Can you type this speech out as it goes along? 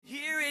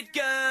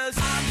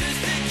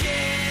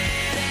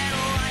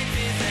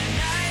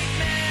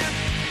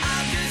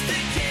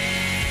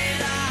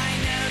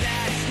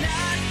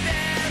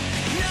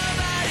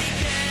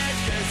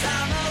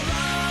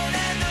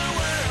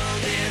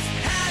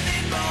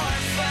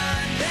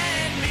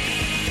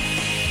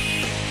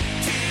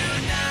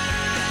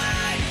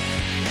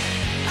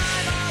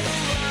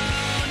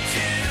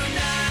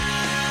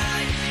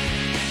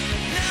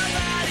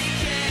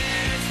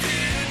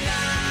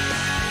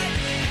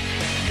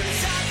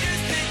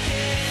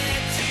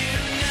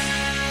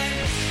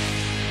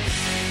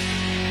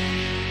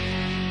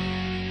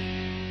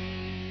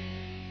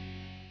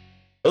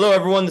Hello,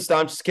 everyone. This is the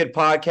I'm Just a Kid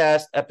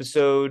podcast,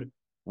 episode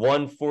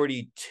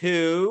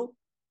 142.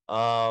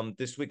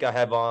 This week I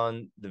have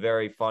on the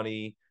very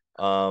funny,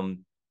 the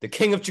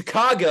King of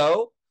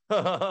Chicago,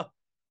 Paul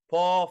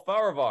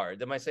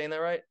Farahvar. Am I saying that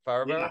right?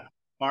 Farahvar? Yeah,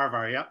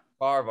 Farahvar. Yep.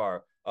 Farahvar.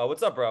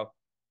 What's up, bro?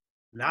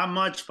 Not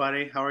much,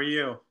 buddy. How are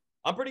you?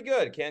 I'm pretty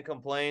good. Can't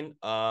complain.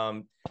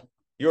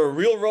 You're a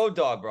real road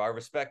dog, bro. I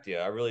respect you.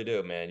 I really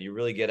do, man. You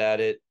really get at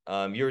it.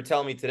 You were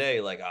telling me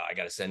today, like, I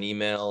gotta send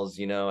emails.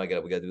 We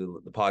gotta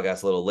do the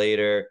podcast a little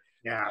later.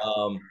 Yeah.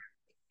 Um,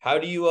 how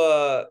do you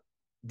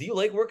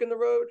like working the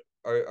road?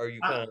 Or are you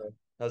I, kind of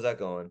how's that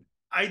going?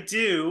 I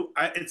do.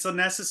 It's a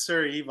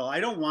necessary evil. I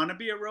don't want to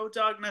be a road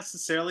dog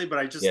necessarily,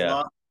 but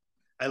Yeah,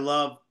 I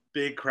love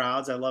big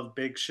crowds. I love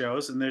big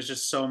shows, and there's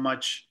just so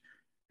much.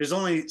 There's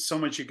only so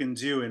much you can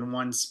do in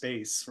one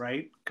space,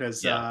 right?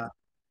 Because yeah,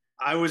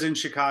 I was in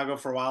Chicago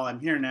for a while.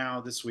 I'm here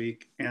now this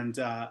week, and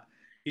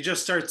you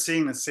just start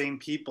seeing the same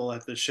people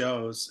at the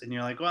shows, and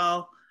you're like,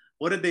 well,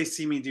 what did they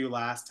see me do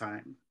last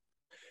time?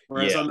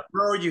 Whereas yeah. on the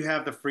road, you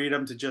have the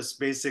freedom to just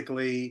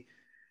basically,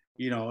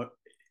 you know,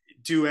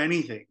 do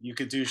anything. You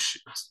could do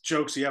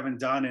jokes you haven't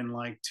done in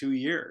like 2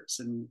 years,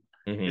 and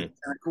it's Hmm. kind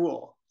of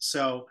cool.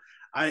 So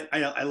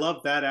I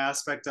love that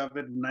aspect of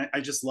it, and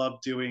I just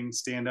love doing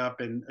stand up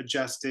and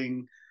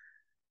adjusting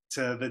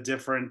to the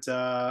different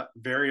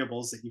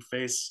variables that you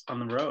face on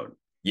the road.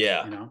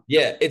 Yeah. You know.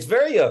 Yeah. It's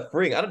very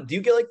freeing. I don't do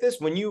you get like this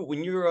when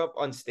you're up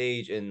on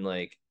stage in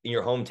like in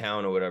your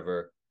hometown or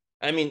whatever?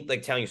 I mean,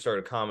 like town you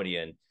started comedy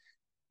in.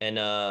 And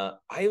I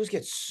always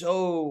get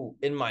so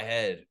in my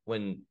head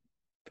when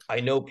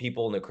I know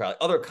people in the crowd,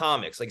 other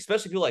comics, like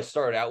especially people I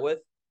started out with.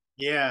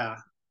 Yeah.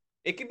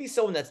 It could be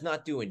someone that's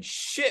not doing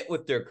shit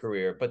with their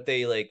career, but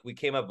they like we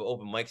came up with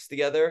open mics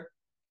together,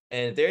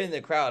 and they're in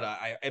the crowd.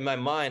 I in my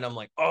mind, I'm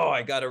like, oh,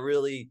 I gotta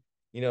really,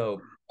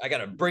 I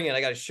gotta bring it. I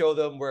gotta show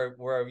them where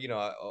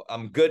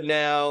I'm good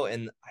now,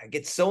 and I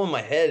get so in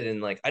my head,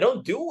 and like I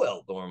don't do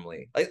well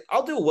normally. Like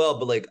I'll do well,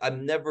 but like I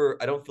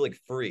don't feel like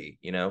free.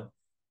 Yeah,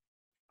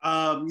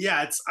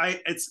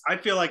 I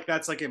feel like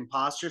that's like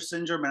imposter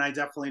syndrome, and I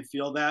definitely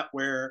feel that.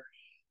 Where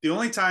the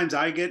only times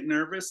I get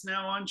nervous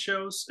now on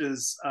shows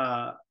is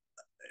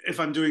if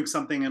I'm doing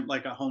something at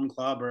like a home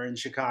club or in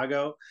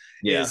Chicago,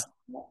 Yeah, is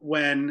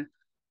when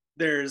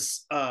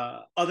there's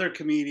other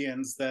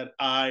comedians that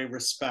I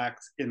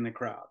respect in the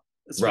crowd,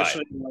 right.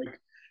 especially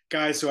like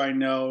guys who I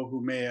know who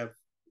may have,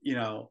 you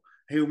know,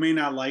 who may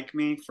not like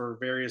me for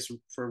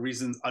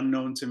reasons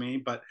unknown to me,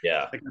 but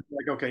Yeah, like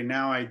okay,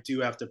 now I do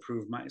have to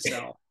prove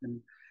myself.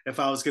 And if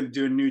I was going to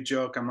do a new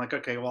joke, I'm like,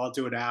 okay, well, I'll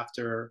do it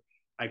after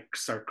I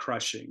start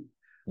crushing.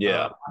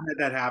 yeah, I had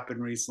that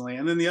happen recently,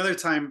 and then the other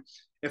time,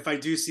 if I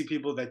do see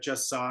people that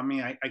just saw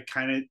me, I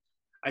kind of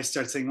I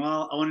start saying,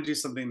 well, I want to do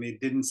something they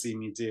didn't see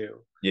me do.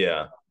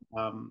 yeah.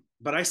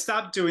 But I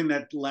stopped doing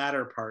that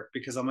latter part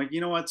because I'm like, you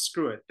know what,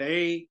 screw it.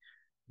 They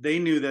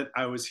knew that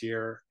I was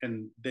here,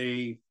 and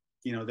they're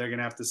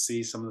gonna have to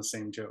see some of the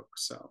same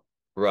jokes. So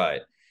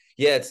Right.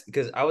 Yeah, it's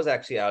because I was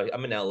actually out.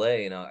 I'm in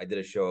LA and I did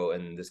a show,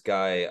 and this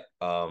guy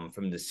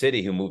from the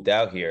city who moved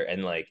out here,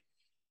 and like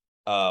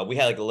we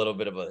had like a little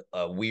bit of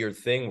a weird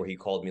thing where he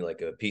called me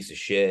like a piece of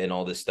shit and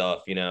all this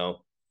stuff.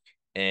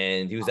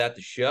 And he was at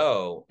the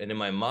show, and in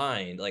my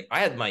mind, like I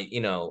had my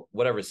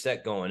whatever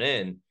set going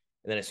in, and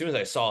then as soon as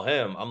I saw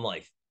him, I'm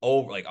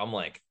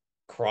like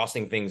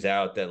crossing things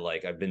out that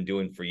like I've been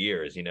doing for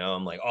years.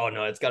 I'm like, oh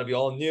no, it's got to be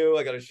all new.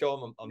 I got to show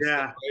him I'm still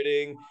yeah,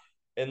 writing,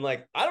 and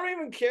like I don't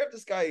even care if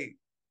this guy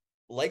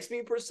likes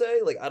me per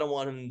se. Like I don't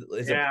want him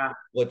as a yeah,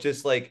 but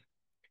just like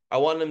I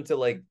want him to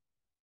like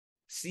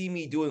see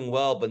me doing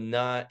well, but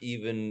not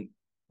even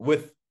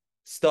with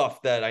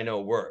stuff that I know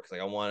works.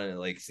 Like I want to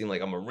like seem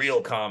like I'm a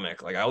real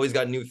comic. Like I always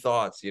got new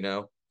thoughts.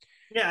 yeah.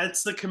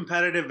 It's the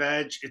competitive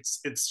edge.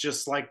 It's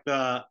just like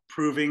the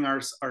proving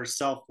our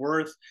self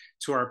worth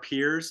to our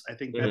peers. I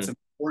think that's Hmm. an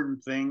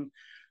important thing.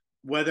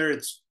 Whether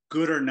it's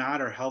good or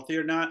not, or healthy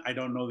or not, I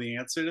don't know the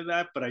answer to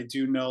that, but I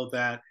do know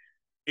that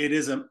it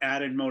is an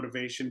added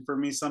motivation for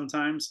me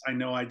sometimes. I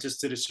know I just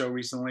did a show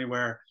recently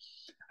where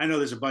I know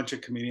there's a bunch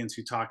of comedians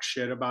who talk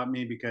shit about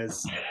me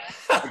because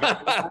I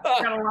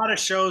got a lot of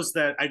shows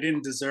that I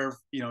didn't deserve,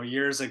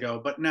 years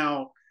ago, but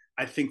now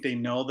I think they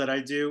know that I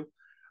do.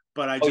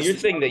 But I Oh, you're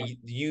just saying that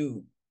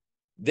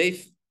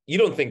they you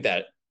don't think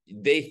that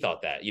they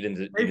thought that you they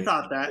didn't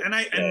thought that, and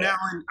yeah, now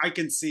I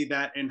can see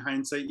that in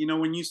hindsight.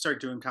 When you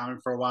start doing comedy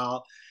for a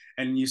while,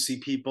 and you see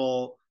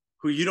people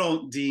who you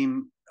don't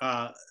deem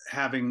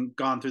having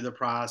gone through the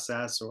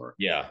process or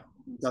yeah,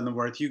 done the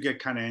work, you get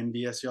kind of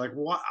envious. You're like,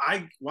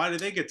 why do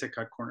they get to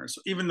cut corners?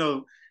 Even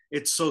though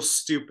it's so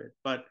stupid.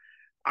 But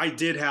I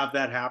did have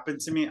that happen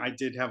to me. I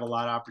did have a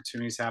lot of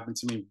opportunities happen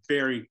to me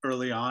very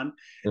early on.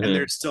 And hmm,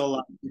 there's still a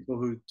lot of people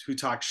who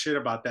talk shit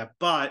about that.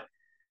 But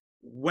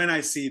when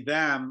I see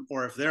them,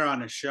 or if they're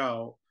on a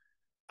show,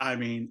 I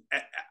mean,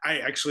 I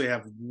actually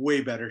have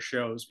way better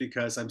shows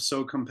because I'm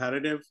so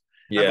competitive.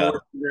 I've yeah,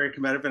 always been very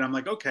competitive, and I'm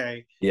like,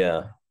 okay.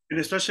 yeah, And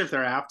especially if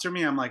they're after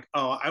me, I'm like,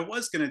 oh, I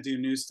was gonna do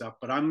new stuff,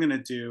 but I'm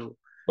gonna do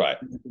right.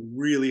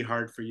 really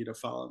hard for you to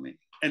follow me.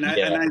 And I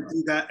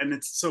do that, and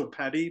it's so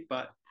petty,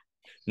 but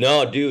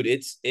No, dude,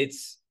 it's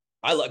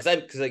I love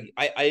because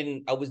I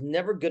didn't I was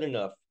never good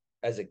enough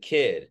as a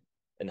kid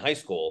in high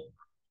school.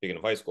 Speaking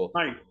of high school,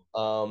 right.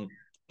 um,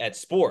 at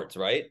sports,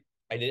 right?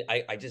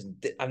 I just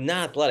I'm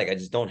not athletic. I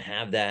just don't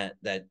have that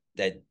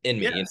in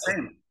me, Yeah, you know.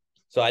 same.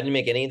 So I didn't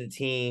make any of the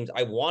teams.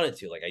 I wanted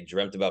to, like, I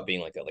dreamt about being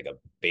like a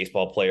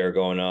baseball player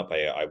growing up.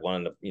 I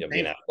wanted to, be an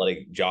Same.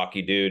 athletic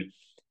jockey, dude.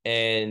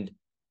 And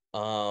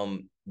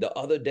the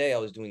other day I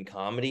was doing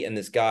comedy, and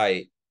this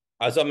guy,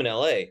 I was up in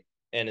LA,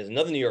 and there's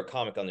another New York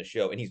comic on the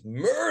show, and he's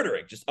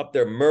murdering, just up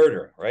there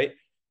murdering, right?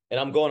 And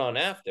I'm going on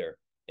after,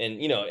 and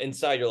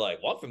inside you're like,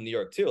 well, I'm from New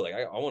York too. Like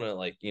I want to,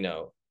 like,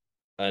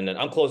 and then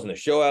I'm closing the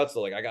show out,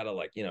 so like I gotta,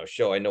 like,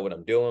 show I know what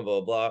I'm doing,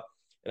 blah blah blah.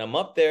 And I'm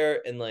up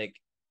there, and like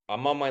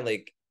I'm on my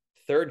like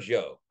third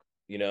joke,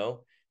 you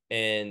know,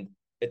 and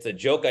it's a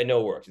joke I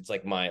know works. It's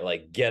like my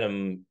like get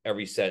him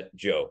every set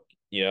joke,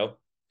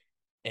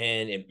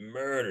 and it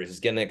murders. It's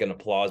getting like an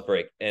applause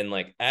break, and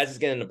like as it's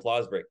getting an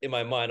applause break, in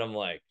my mind I'm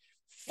like,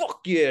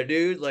 fuck yeah,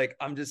 dude. Like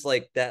I'm just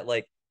like that,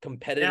 like Yeah,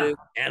 competitive,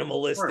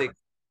 animalistic sure.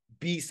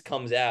 beast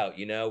comes out,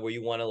 where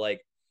you want to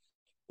like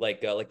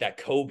that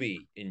Kobe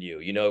in you,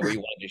 where you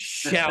want to just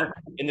shout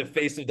in the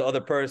face of the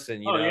other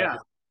person, Oh yeah.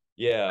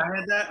 Yeah.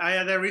 I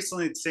had that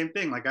recently. The same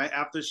thing. Like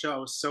after the show, I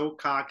was so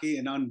cocky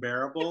and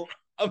unbearable.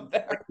 I'm Like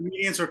there.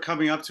 comedians were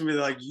coming up to me,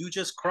 they're like, "You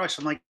just crushed."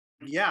 I'm like,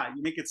 "Yeah,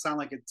 you make it sound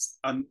like it's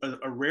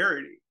a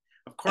rarity."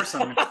 Of course,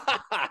 I'm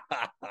gonna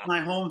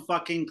my home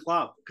fucking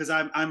club because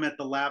I'm at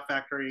the Laugh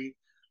Factory,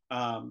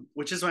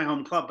 which is my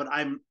home club. But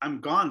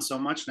I'm gone so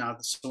much now.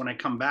 So when I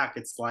come back,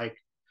 it's like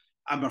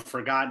I'm a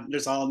forgotten.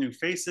 There's all new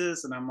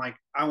faces, and I'm like,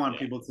 I want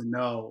Yeah. people to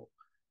know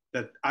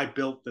that I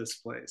built this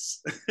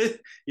place, Yeah,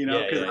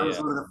 because yeah, I was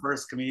yeah. one of the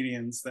first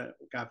comedians that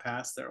got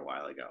past there a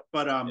while ago.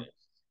 But Yeah.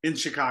 in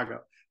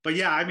Chicago. But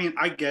yeah, I mean,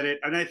 I get it,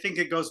 and I think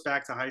it goes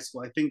back to high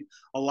school. I think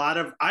a lot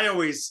of I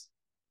always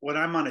when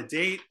I'm on a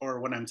date or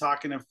when I'm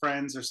talking to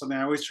friends or something,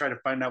 I always try to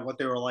find out what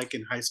they were like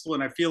in high school,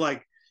 and I feel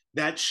like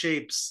that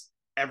shapes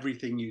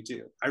everything you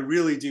do. I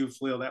really do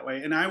feel that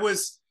way, and I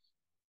was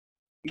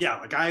yeah,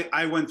 like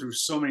I went through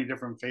so many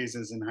different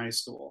phases in high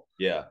school.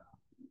 Yeah.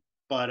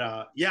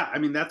 But yeah, I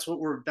mean that's what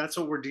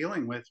we're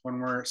dealing with when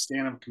we're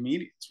stand-up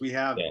comedians. We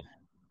have Yeah.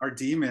 our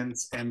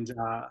demons, and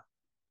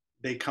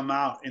they come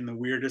out in the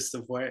weirdest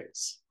of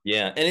ways.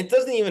 Yeah. And it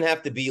doesn't even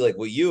have to be like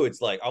with you. It's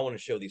like, I want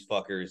to show these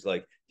fuckers,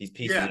 like, these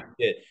pieces of Yeah,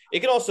 shit. It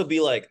can also be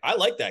like, I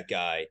like that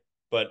guy,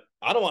 but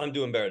I don't want him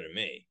doing better than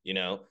me.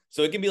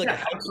 So it can be like a yeah,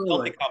 healthy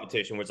absolutely,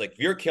 competition where it's like, if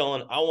you're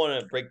killing, I want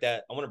to break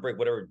that. I want to break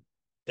whatever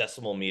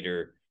decimal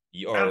meter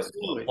or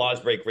absolutely.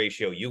 applause break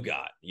ratio you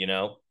got.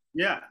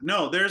 Yeah,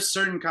 no, there's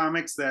certain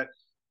comics that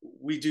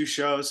we do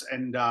shows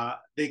and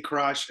they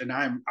crush, and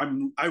I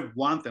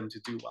want them to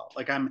do well.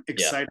 Like I'm Yeah.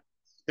 excited.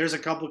 There's a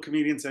couple of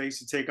comedians that I used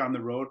to take on the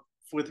road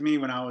with me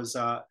when I was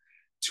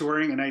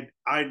touring, and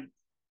I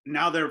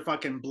now they're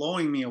fucking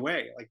blowing me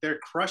away. Like they're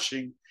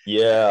crushing.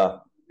 Yeah.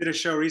 Did a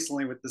show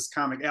recently with this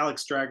comic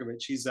Alex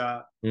Dragovich. He's a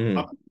up Mm.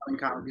 and coming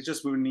comic. He's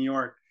just moved to New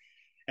York,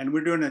 and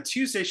we're doing a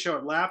Tuesday show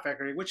at Laugh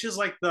Factory, which is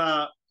like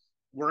the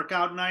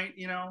workout night.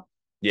 But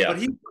Yeah.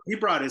 he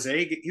brought his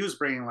A. He was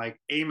bringing like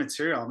A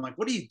material. I'm like,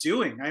 what are you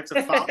doing? I have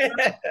to follow.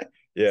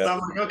 Yeah. So I'm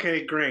like,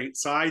 okay, great.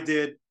 So I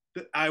did.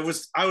 I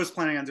was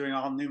planning on doing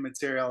all new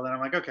material. Then I'm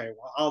like, okay,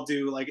 well, I'll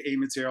do like A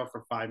material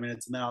for 5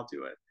 minutes, and then I'll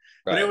do it.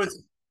 But it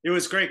Right.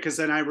 was great because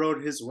then I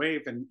rode his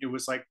wave, and it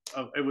was like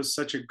it was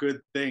such a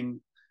good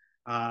thing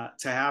to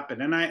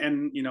happen.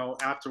 And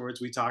afterwards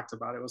we talked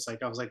about it. It was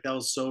like I was like that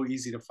was so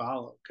easy to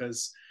follow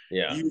because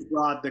Yeah. you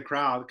brought the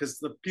crowd because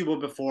the people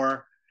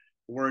before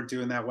weren't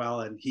doing that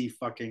well, and he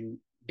fucking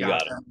You got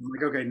got it. them. I'm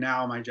like, okay,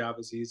 now my job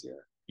is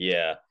easier.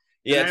 Yeah. And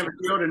Yeah. I It's have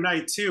a show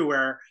tonight too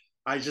where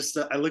I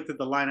looked at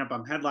the lineup.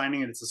 I'm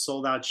headlining, and it's a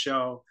sold out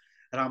show,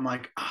 and I'm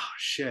like, oh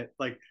shit,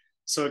 like.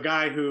 So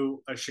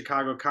a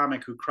Chicago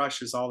comic who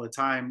crushes all the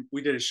time.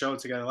 We did a show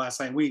together last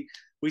night. We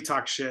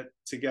talk shit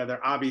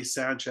together. Abi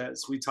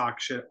Sanchez, we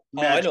talk shit.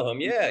 Oh, I Magic. know him.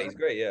 Yeah, he's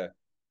great. Yeah.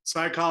 So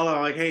I call him,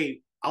 I'm like,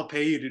 hey, I'll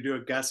pay you to do a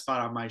guest spot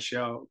on my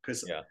show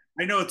because Yeah.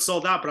 I know it's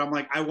sold out, but I'm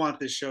like, I want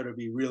this show to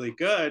be really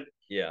good.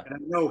 Yeah. And I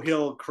know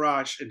he'll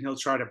crush and he'll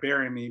try to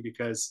bury me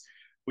because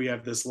we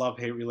have this love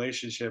hate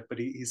relationship. But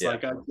he's Yeah.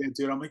 like, I can't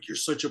do it. I'm like, you're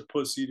such a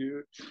pussy,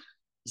 dude.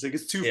 He's like,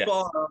 it's too Yeah.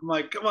 far. I'm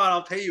like, come on,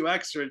 I'll pay you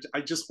extra.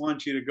 I just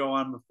want you to go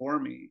on before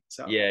me.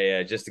 So Yeah.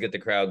 Yeah. Just to get the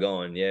crowd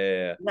going. Yeah.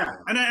 Yeah. Yeah.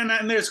 yeah,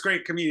 and there's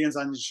great comedians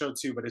on the show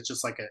too, but it's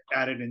just like an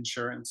added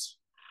insurance.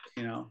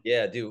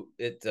 Yeah, dude.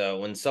 It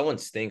when someone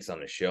stinks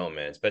on the show,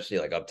 man, especially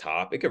like up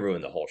top, it could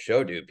ruin the whole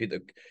show, dude. People,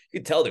 you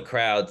could tell the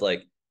crowd's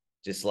like,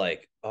 just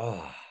like,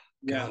 oh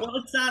Yeah, god. well,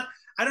 it's not.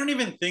 I don't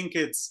even think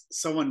it's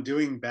someone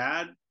doing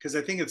bad because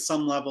I think at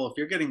some level, if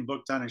you're getting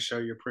booked on a show,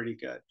 you're pretty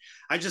good.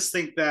 I just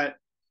think that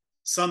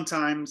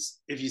sometimes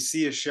if you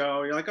see a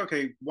show, you're like,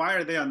 okay, why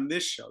are they on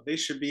this show? They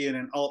should be in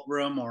an alt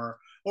room or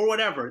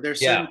whatever.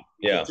 There's Yeah. certain things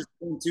that Yeah. just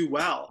don't do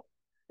well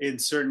in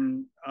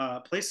certain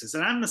places,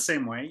 and I'm the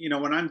same way.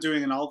 When I'm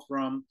doing an alt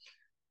room,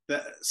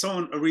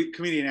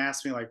 comedian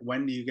asked me like,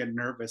 when do you get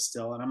nervous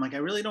still? And I'm like, I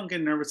really don't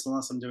get nervous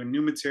unless I'm doing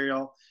new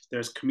material.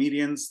 There's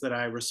comedians that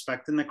I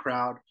respect in the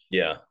crowd.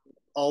 Yeah.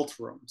 Alt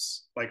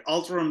rooms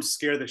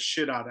scare the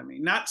shit out of me.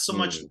 Not so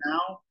much Mm.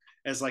 now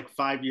as like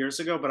 5 years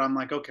ago, but I'm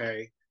like,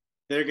 okay,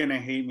 they're gonna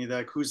hate me. They're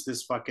like, who's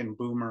this fucking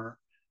boomer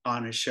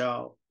on a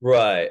show?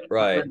 Right,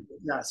 right.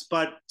 Yes,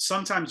 but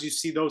sometimes you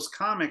see those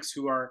comics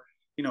who are,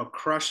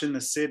 crushing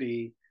the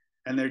city,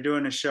 and they're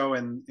doing a show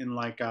in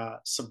like a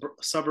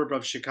suburb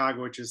of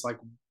Chicago, which is like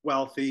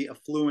wealthy,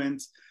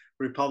 affluent,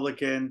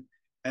 Republican,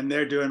 and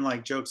they're doing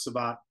like jokes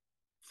about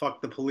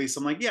fuck the police.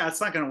 I'm like, yeah,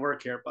 it's not gonna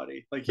work here,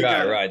 buddy. Like you Right,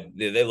 gotta, right.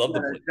 They love the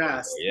police over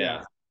adjust. there.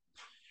 Yeah.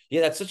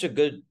 Yeah.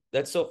 Yeah,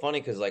 that's so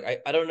funny because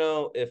like I don't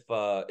know if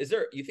is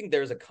there you think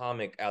there's a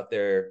comic out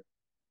there,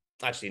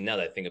 actually now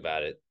that I think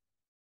about it,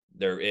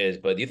 there is,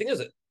 but do you think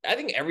I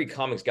think every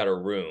comic's got a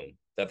room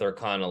that they're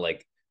kind of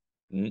like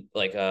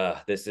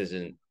this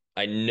isn't,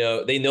 I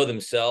know they know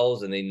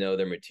themselves and they know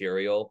their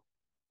material,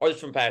 or just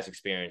from past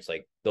experience,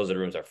 like those are the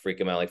rooms that freak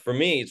them out. Like for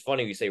me, it's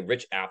funny you say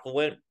rich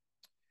affluent.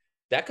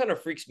 That kind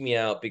of freaks me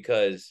out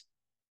because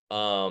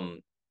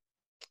um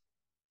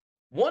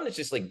one, it's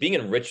just like being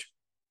in rich,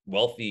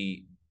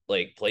 wealthy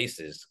like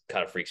places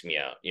kind of freaks me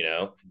out, you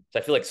know? So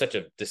I feel like such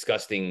a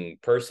disgusting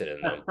person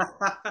in them.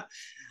 I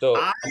So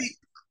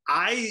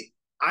I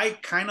I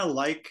kind of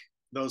like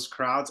those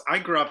crowds. I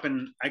grew up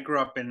in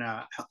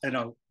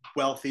a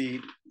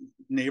wealthy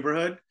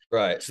neighborhood,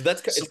 right. So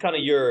that's so it's kind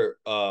of your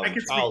I can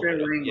speak their childhood.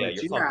 Yeah,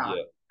 language. your Yeah,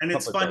 yeah, and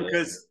it's comfort fun zone, yeah.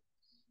 because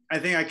I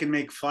think I can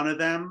make fun of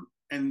them,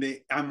 and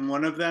I'm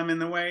one of them in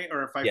the way.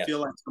 Or if I feel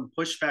Yes. like some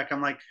pushback,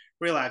 I'm like,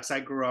 relax. I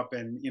grew up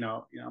in,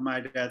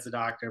 my dad's a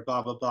doctor,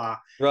 blah blah blah,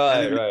 and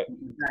Right, then. right.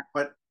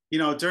 But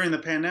during the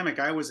pandemic,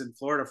 I was in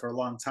Florida for a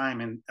long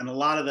time, and a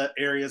lot of the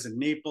areas in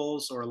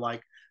Naples or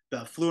like the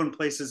affluent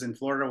places in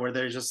Florida where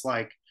they're just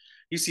like,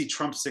 you see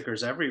Trump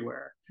stickers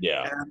everywhere,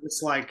 Yeah. and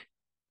it's like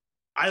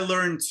I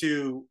learned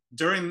to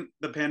during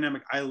the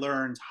pandemic, I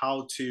learned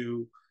how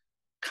to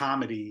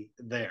comedy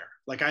there.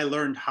 Like I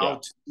learned how Yeah.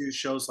 to do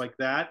shows like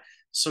that.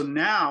 So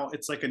now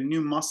it's like a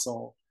new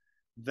muscle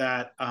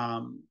that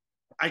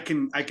I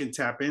can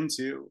tap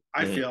into.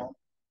 I Hmm. feel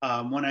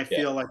when I Yeah.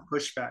 feel like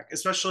pushback,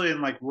 especially in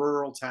like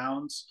rural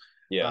towns.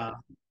 Yeah. Uh,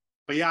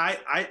 but yeah,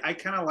 I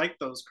kind of like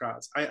those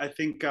crowds. I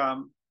think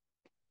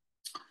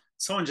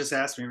someone just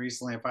asked me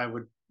recently if I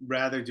would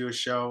rather do a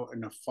show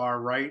in a far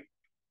right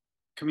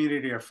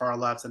community or far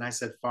left, and I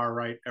said far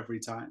right every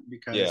time Yeah.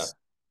 because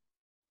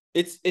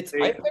It's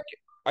they,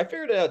 I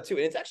figured it out too.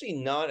 And it's actually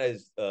not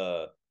as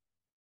it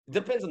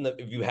depends on the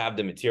if you have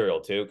the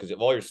material too, because if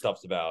all your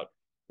stuff's about,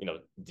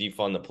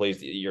 defund the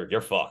place,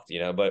 you're fucked,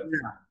 But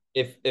yeah,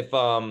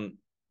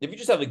 if you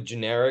just have like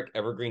generic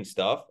evergreen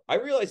stuff, I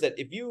realize that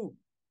if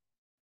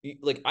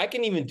like I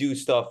can even do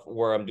stuff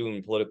where I'm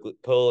doing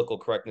political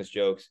correctness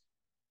jokes,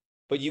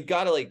 but you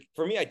gotta like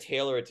for me, I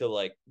tailor it to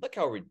like, look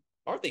how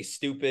aren't they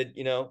stupid,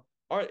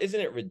 Aren't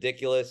isn't it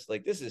ridiculous?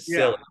 Like this is yeah,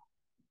 silly.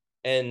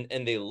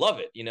 And they love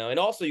it, And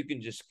also you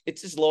can just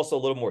it's just also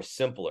a little more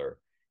simpler,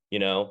 you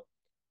know.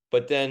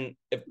 But then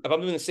if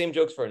I'm doing the same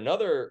jokes for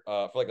another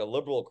for like a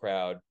liberal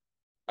crowd,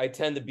 I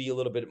tend to be a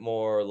little bit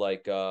more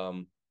like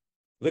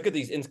look at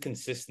these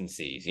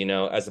inconsistencies,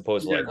 as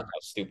opposed to like look yeah. how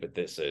stupid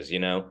this is.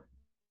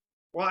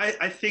 Well,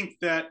 I think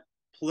that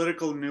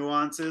political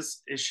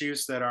nuances,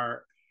 issues that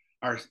are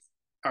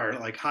are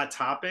like hot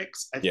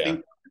topics, I Yeah.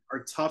 think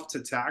are tough to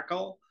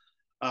tackle,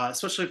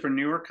 especially for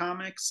newer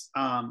comics.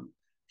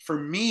 For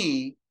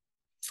me,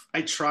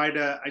 I try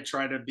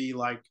to be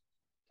like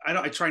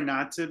I try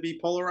not to be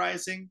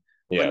polarizing,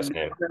 but Yeah,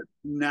 same.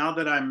 now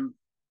that I'm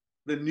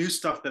the new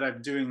stuff that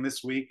I'm doing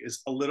this week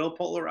is a little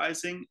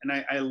polarizing, and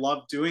I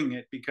love doing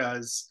it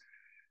because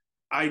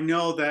I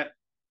know that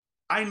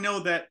I know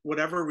that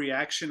whatever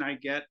reaction I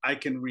get, I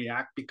can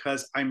react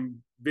because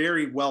I'm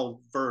very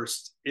well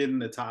versed in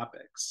the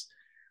topics.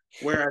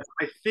 Whereas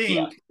I Yeah.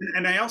 think,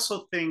 and I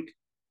also think,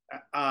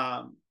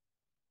 um,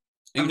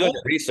 You've I'm done also,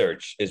 your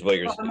research is what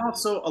you're I'm saying.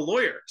 also a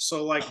lawyer,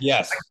 so like I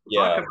Yes. can talk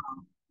Yeah. about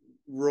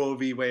Roe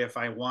v. Wade if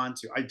I want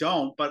to. I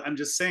don't, but I'm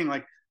just saying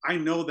like I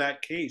know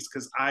that case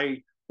because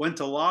I went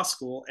to law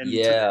school and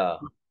took Yeah. a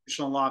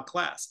constitutional law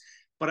class.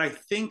 But I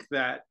think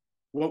that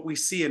what we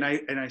see, and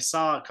I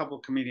saw a couple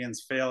of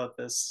comedians fail at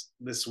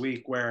this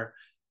week, where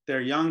they're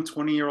young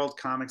 20-year-old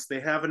comics. They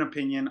have an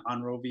opinion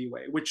on Roe v.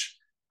 Wade, which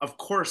of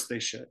course they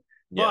should,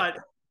 Yeah.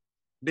 but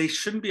they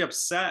shouldn't be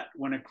upset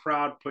when a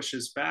crowd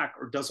pushes back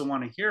or doesn't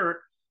want to hear it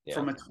Yeah.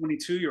 from a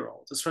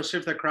 22-year-old, especially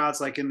if the crowd's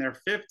like in their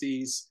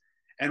 50s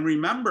and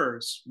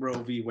remembers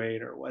Roe v.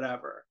 Wade or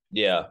whatever.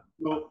 Yeah.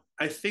 So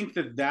I think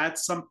that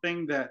that's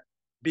something that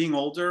being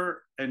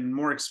older and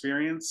more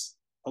experienced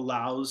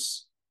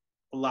allows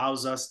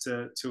us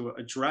to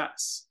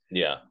address.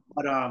 Yeah.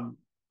 But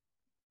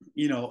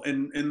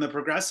in the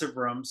progressive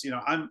rooms,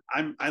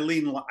 I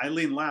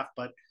lean left,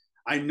 but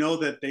I know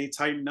that they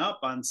tighten up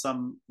on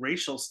some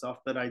racial stuff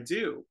that I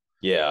do.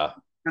 Yeah.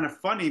 Kind of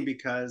funny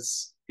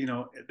because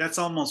that's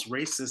almost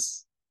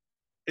racist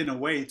in a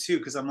way too,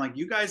 because I'm like,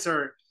 you guys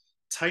are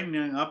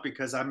tightening up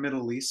because I'm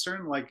Middle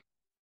Eastern, like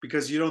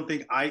because you don't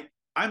think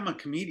I'm a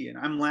comedian.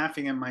 I'm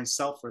laughing at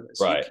myself for this.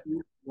 You Right.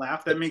 can't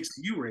laugh. That makes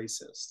you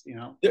racist, you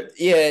know? Yeah,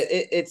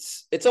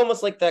 it's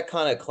almost like that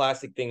kind of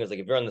classic thing is like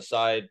if you're on the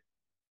side,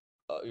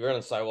 you're on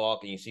the sidewalk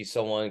and you see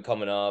someone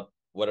coming up,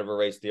 whatever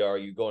race they are,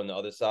 you go on the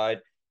other side.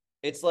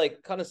 It's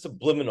like kind of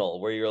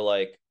subliminal where you're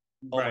like,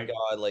 oh my Right.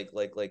 God, like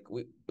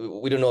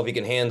we don't know if he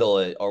can handle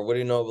it, or what do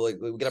you know, like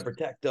we gotta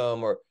protect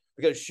them, or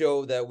we gotta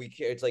show that we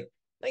care. It's like,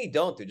 no, you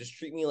don't, dude. Just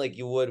treat me like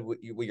you would with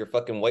your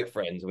fucking white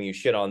friends when you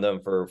shit on them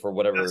for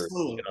whatever you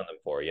Absolutely. shit on them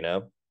for, you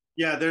know?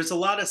 Yeah, there's a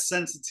lot of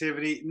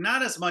sensitivity.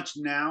 Not as much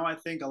now. I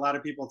think a lot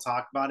of people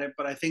talk about it,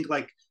 but I think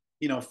like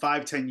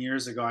 5, 10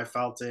 years ago, I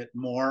felt it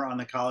more on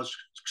the college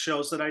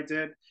shows that I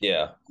did.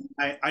 Yeah.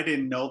 I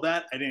didn't know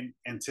that. I didn't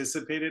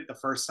anticipate it the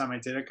first time I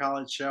did a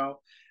college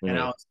show. And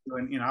I Hmm. was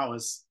doing, I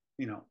was,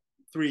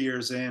 3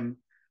 years in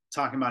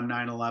talking about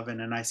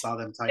 9/11, and I saw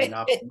them tighten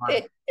up. I'm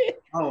like,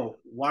 oh,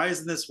 why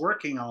isn't this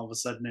working all of a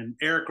sudden? And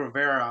Eric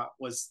Rivera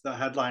was the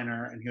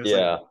headliner, and he was like,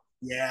 Yeah.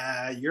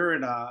 yeah, you're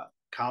in a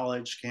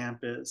college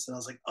campus. And I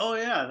was like, oh,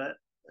 yeah, that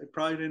I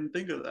probably didn't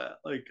think of that.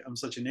 Like, I'm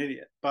such an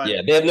idiot. But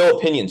Yeah, they have no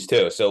opinions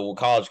too. So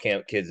college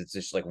camp kids, it's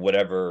just like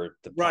whatever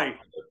the right,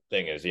 popular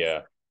thing is.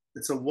 Yeah.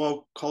 it's a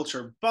woke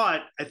culture.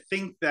 But I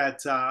think that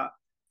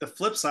the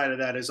flip side of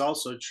that is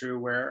also true,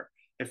 where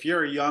if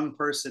you're a young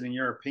person and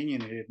you're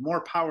opinionated,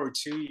 more power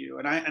to you.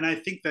 And I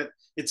think that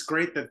it's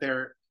great that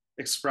they're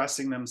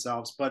expressing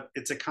themselves, but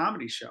it's a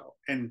comedy show,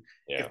 and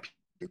if Yeah.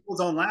 people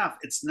don't laugh,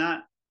 it's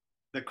not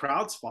the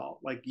crowd's fault.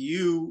 Like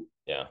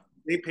Yeah.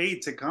 they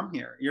paid to come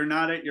here. You're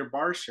not at your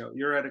bar show.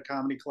 You're at a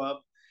comedy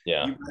club.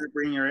 Yeah. You better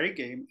bring your A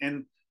game.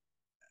 And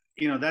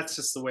that's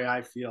just the way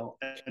I feel.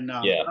 And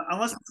Yeah.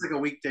 unless it's like a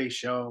weekday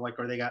show, like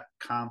or they got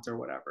comped or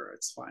whatever,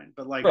 it's fine.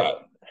 But like, Right.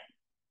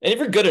 And if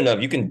you're good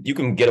enough, you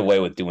can get away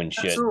with doing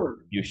shit.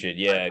 absolutely, You should, I,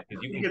 yeah, I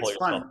because you think can it's pull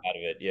yourself fun. out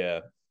of it. Yeah.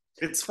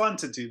 It's fun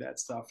to do that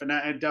stuff, and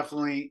I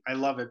definitely I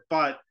love it.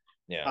 But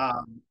Yeah.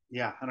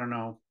 yeah, I don't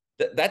know.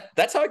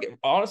 That's how I get,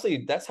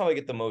 honestly, that's how I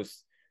get the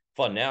most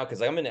fun now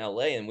because I'm in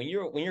LA, and when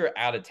you're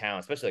out of town,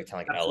 especially like town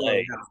like Absolutely, LA,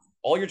 yeah.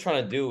 all you're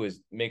trying to do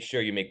is make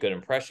sure you make good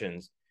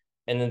impressions.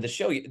 And then the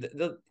show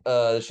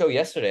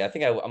yesterday, I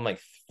think I'm like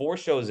 4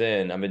 shows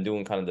in. I've been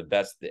doing kind of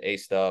the A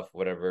stuff,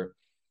 whatever.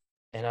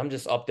 And I'm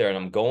just up there and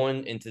I'm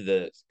going into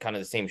the kind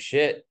of the same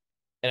shit.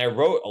 And I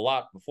wrote a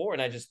lot before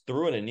and I just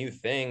threw in a new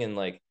thing and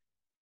like,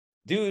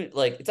 dude,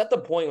 like it's at the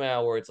point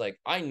now where it's like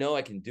I know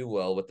I can do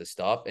well with the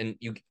stuff and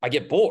I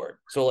get bored.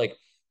 So like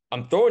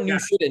I'm throwing Yeah, new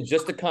shit in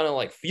just to kind of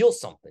like feel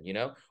something, you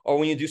know? Or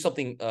when you do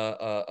something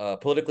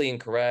politically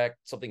incorrect,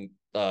 something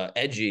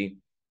edgy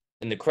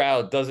and the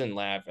crowd doesn't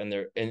laugh and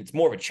it's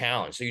more of a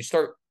challenge. So you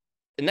start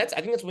and I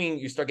think that's when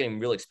you start getting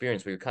real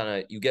experience where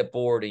you get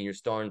bored and you're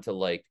starting to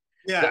like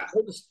yeah.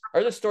 I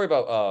heard this story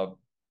about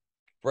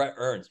Brett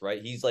Ernst,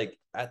 right? He's like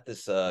at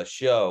this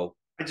show.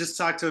 I just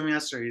talked to him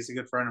yesterday. He's a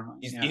good friend of mine.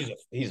 He's Yeah. he's a,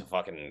 he's a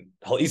fucking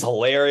he's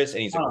hilarious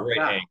and he's a Oh great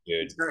yeah, hang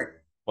dude, it's great.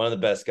 one of the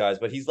best guys.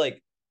 But he's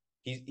like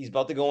he's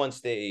about to go on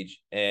stage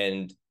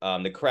and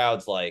the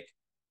crowd's like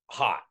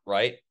hot,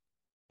 right?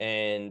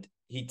 And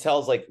he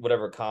tells like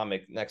whatever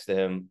comic next to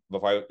him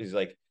before he's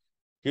like,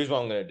 here's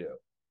what I'm gonna do.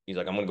 He's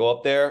like, I'm gonna go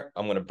up there,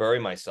 I'm gonna bury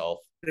myself,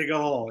 Dig a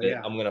hole.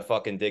 Yeah. I'm gonna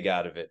fucking dig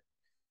out of it.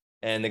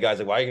 And the guy's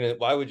like,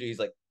 why would you? He's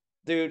like,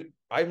 dude,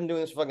 I've been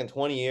doing this for fucking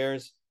 20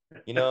 years.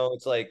 You know,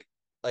 it's like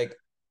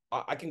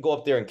I can go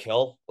up there and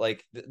kill.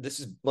 Like this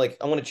is like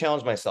I'm gonna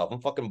challenge myself.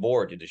 I'm fucking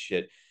bored to this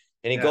shit.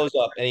 And he Yeah. goes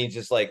up and he's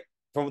just like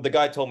from what the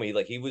guy told me,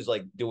 like he was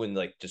like doing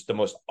like just the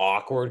most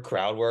awkward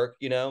crowd work,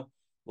 you know,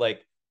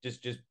 like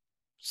just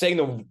saying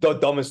the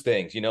dumbest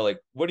things, you know, like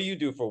what do you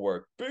do for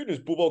work? Business,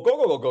 boo, go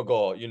go go go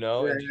go, you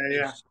know, Yeah. and Yeah.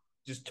 Yeah.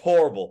 just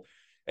horrible.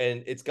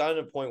 And it's gotten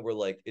to a point where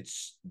like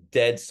it's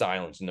dead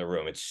silence in the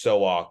room. It's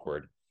so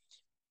awkward.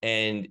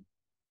 And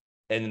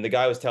and the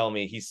guy was telling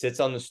me he sits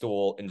on the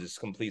stool in just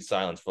complete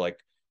silence for like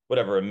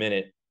whatever a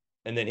minute,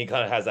 and then he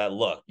kind of has that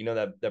look, you know,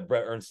 that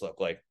Brett Ernst look,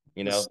 like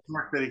you The know,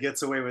 smirk that he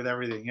gets away with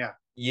everything. Yeah.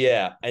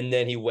 yeah. And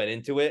then he went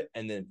into it,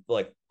 and then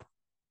like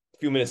a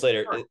few minutes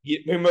later, Sure.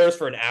 he immersed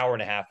for an hour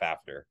and a half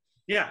after.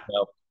 Yeah.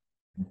 So,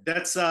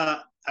 That's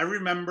I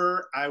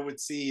remember I would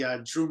see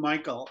Drew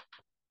Michael,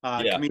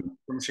 yeah. comedian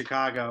from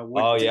Chicago,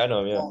 would Oh dig yeah, I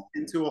know. Yeah.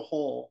 into a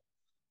hole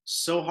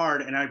so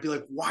hard, and I'd be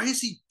like, "Why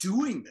is he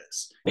doing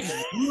this?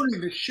 He's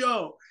ruining the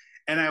show."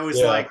 And I was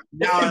Yeah. like,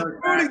 now I He's was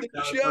back, ruining the I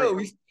was like, show.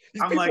 These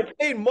I'm people like,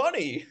 paid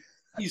money.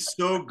 he's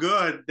so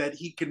good that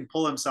he can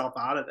pull himself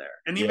out of there.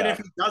 And even Yeah. if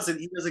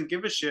he doesn't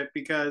give a shit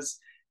because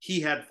he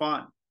had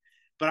fun.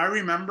 But I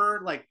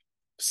remember like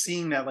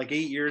seeing that like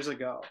 8 years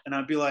ago, and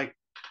I'd be like,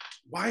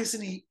 why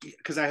isn't he?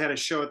 Because I had a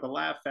show at the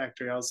Laugh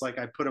Factory. I was like,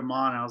 I put him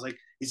on. I was like,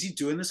 is he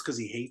doing this because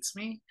he hates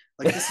me?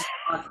 Like, this is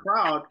not a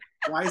crowd.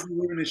 Why is he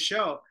doing this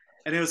show?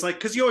 And it was like,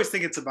 because you always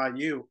think it's about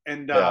you.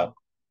 Yeah.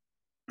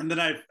 And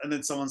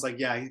then someone's like,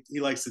 yeah, he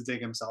likes to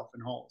dig himself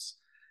in holes,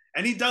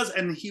 and he does.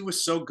 And he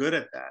was so good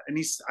at that. And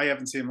I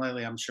haven't seen him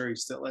lately. I'm sure he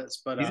still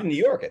is. But He's in New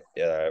York.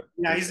 Yeah.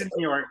 yeah, he's in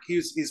New York.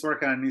 He's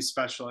working on a new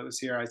special. I was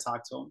here. I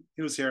talked to him.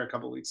 He was here a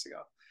couple of weeks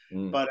ago.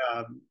 Mm.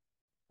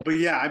 But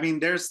yeah, I mean,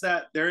 there is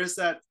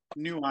that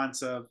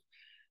nuance of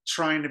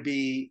trying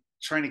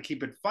to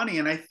keep it funny,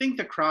 and I think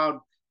the crowd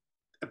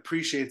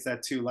appreciates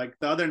that too. Like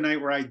the other night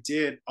where I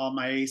did all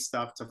my A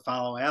stuff to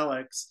follow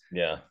Alex,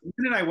 Yeah. and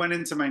then I went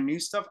into my new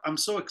stuff. I'm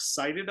so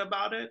excited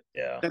about it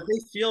Yeah. that they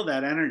feel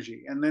that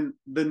energy, and then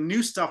the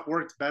new stuff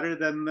worked better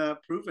than the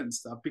proven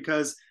stuff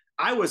because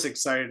I was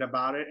excited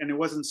about it, and it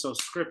wasn't so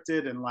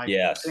scripted and like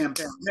Yes. bam,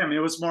 bam, bam. It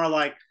was more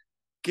like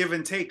give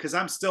and take because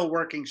I'm still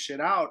working shit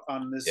out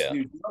on this Yeah.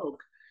 new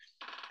joke,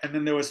 and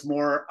then there was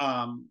more,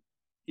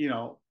 you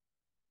know,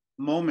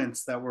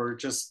 moments that were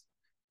just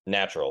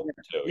Natural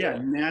too. yeah,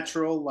 Yeah.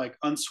 natural, like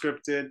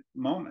unscripted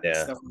moments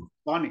Yeah. that were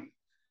funny.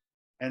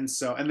 And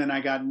so, and then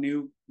I got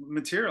new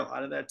material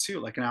out of that too.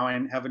 Like now I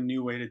have a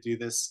new way to do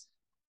this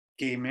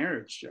gay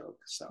marriage joke.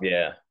 So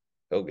Yeah.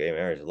 Go gay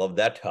marriage. Love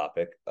that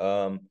topic.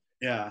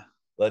 yeah,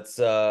 Let's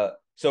so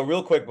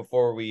real quick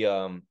before we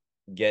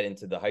get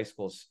into the high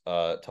school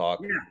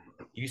talk.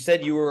 yeah, You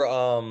said you were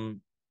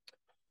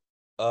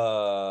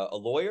a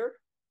lawyer,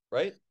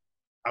 right?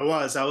 I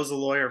was a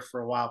lawyer for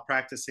a while,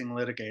 practicing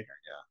litigator.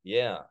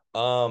 Yeah.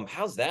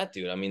 How's that,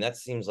 dude? I mean, that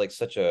seems like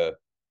such a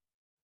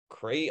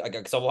crazy.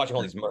 Because I'm watching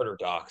all these murder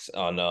docs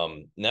on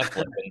Netflix,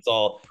 and it's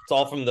all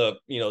from the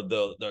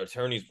the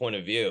attorney's point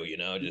of view.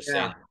 Just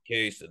saying Yeah, the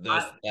case of this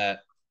I that.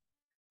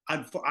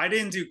 I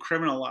didn't do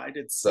criminal. I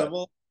did Right.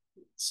 civil.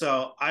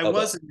 So I Okay.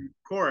 was in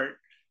court,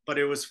 but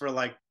it was for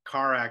like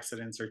car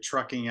accidents or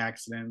trucking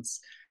accidents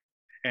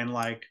and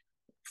like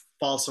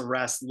false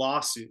arrest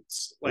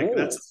lawsuits. Like Ooh.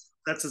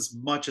 that's as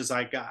much as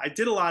I got. I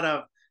did a lot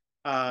of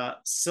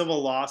civil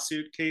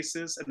lawsuit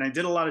cases, and I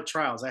did a lot of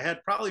trials. I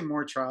had probably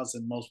more trials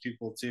than most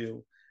people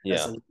do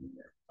as Yeah.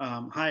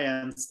 a high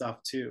end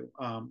stuff too.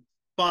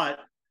 But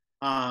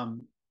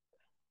um,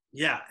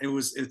 yeah,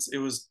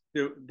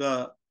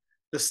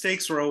 the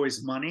stakes were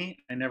always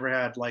money. I never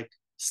had like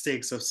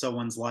stakes of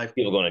someone's life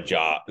People being going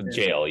to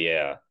jail.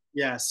 Yeah.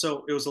 yeah.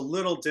 So it was a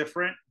little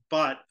different,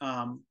 but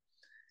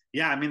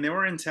yeah, I mean they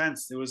were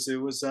intense.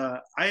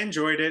 I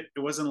enjoyed it. It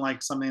wasn't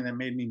like something that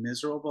made me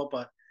miserable,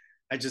 but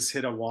I just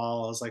hit a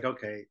wall. I was like,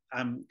 okay,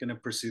 I'm gonna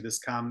pursue this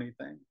comedy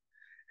thing.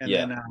 And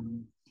Yeah.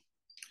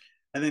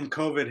 then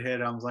COVID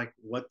hit. I was like,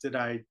 what did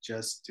I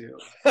just do?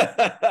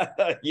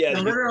 Yeah.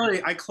 And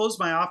literally, I closed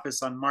my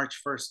office on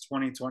March 1st,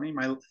 2020.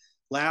 My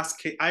last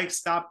case, I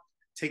stopped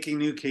taking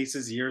new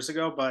cases years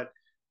ago, but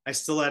I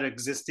still had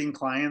existing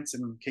clients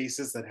and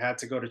cases that had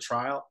to go to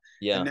trial.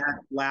 And Yeah. that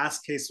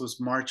last case was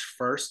March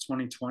 1st,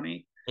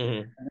 2020. Hmm.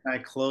 And I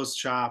closed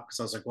shop because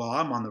I was like, well,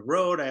 I'm on the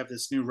road. I have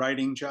this new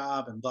writing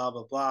job and blah,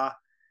 blah, blah.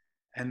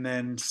 And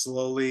then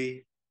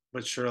slowly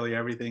but surely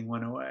everything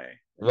went away.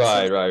 And it's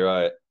Right. like, Right.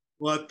 Right.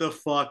 what the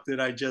fuck did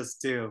I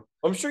just do?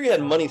 I'm sure you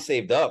had money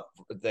saved up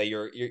that I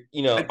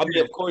I mean,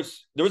 did. of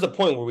course, there was a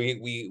point where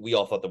we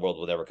all thought the world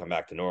would ever come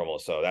back to normal.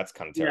 So that's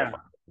kind of Yeah.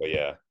 terrifying. But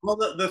yeah. Well,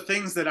 the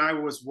things that I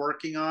was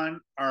working on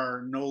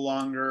are no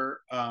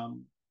longer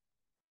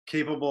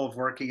capable of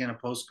working in a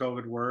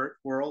post-COVID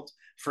world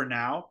for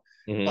now.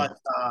 Hmm. But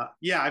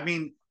yeah, I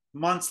mean,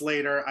 months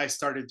later, I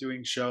started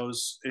doing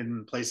shows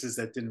in places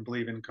that didn't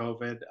believe in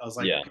COVID. I was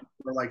like, Yeah. people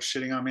were like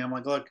shitting on me. I'm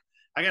like, look,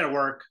 I got to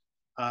work.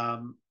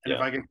 And if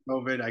Yeah. I get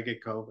COVID, I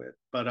get COVID.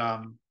 But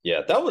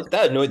Yeah.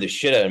 That annoyed the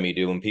shit out of me,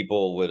 dude, when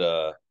people would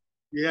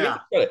yeah,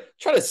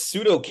 try to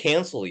pseudo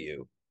cancel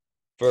you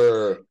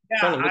for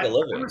trying yeah, to make a I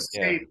living. was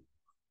Yeah. safe.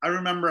 I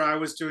remember I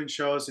was doing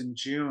shows in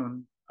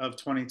June of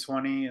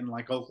 2020 in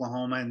like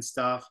Oklahoma and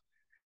stuff.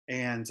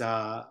 And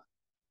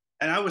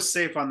I was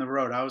safe on the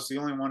road. I was the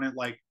only one at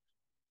like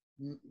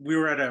we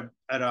were at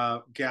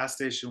a gas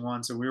station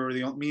once, and we were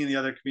me and the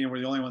other comedian were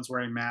the only ones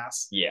wearing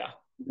masks. Yeah.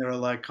 They were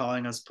like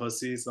calling us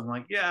pussies. I'm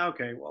like, yeah,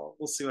 okay, well,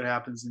 we'll see what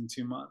happens in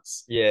 2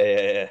 months. Yeah.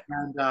 Yeah.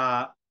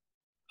 Yeah.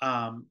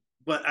 And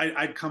but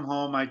I'd come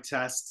home, I'd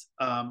test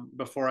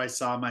before I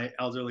saw my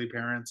elderly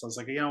parents. I was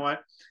like, you know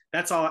what?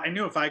 That's all. I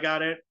knew if I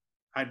got it,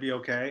 I'd be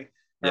okay.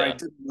 Or I Yeah.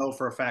 didn't know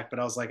for a fact, but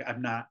I was like,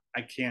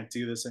 I can't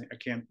do this. I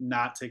can't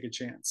not take a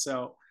chance.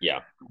 Yeah.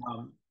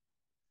 Um,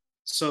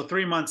 so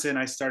 3 months in,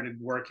 I started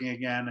working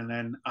again. And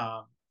then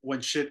when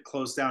shit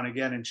closed down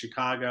again in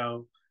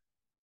Chicago,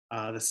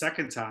 the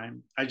second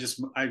time, I just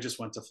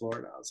went to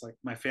Florida. I was like,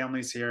 my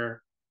family's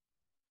here.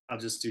 I'll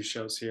just do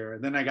shows here.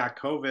 And then I got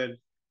COVID,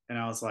 and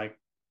I was like,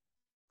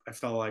 I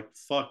felt like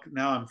fuck.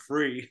 Now I'm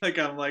free. Like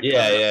I'm like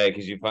Yeah. kind of Yeah.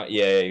 Because you find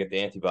you get the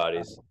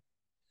antibodies.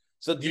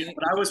 So do yeah. you?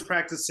 But I was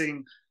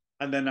practicing,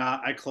 and then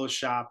I closed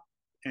shop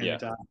Yeah.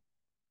 and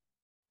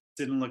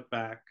didn't look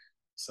back.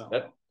 So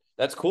That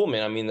that's cool,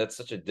 man. I mean, that's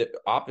such a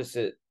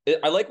opposite.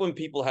 I like when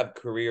people have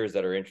careers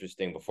that are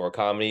interesting before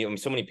comedy. I mean,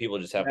 so many people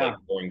just have yeah, like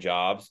boring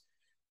jobs,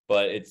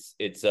 but it's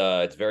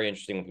very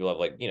interesting when people have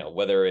like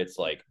whether it's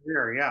like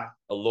yeah,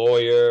 a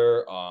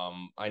lawyer.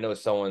 I know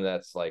someone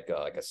that's like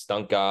a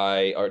stunt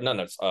guy or no,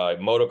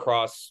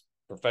 motocross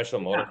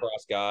professional yeah.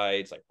 motocross guy.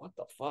 It's like what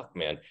the fuck,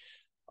 man.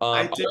 I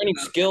Are did. there any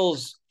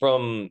skills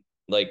from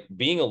like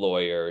being a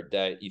lawyer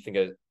that you think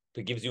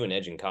gives you an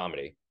edge in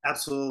comedy?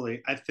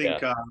 Absolutely. I Yeah.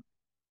 think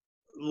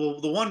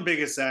the one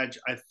biggest edge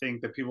I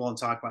think that people don't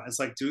talk about is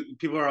like, do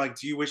people are like,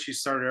 do you wish you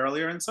started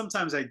earlier? And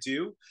sometimes I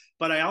do,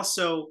 but I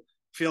also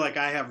feel like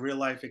I have real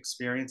life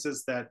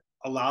experiences that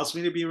allows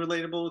me to be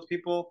relatable with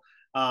people,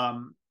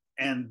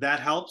 and that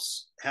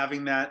helps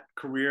having that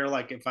career.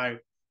 Like if I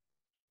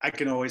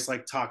can always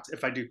like talk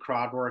if I do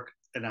crowd work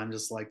and I'm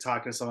just like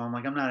talking to someone, I'm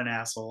like, I'm not an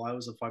asshole. I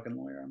was a fucking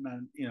lawyer. I'm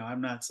not,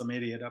 I'm not some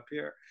idiot up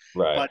here.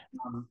 Right. But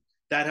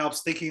that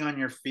helps thinking on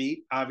your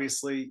feet.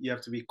 Obviously, you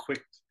have to be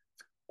quick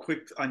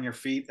on your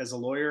feet as a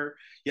lawyer.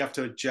 You have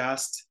to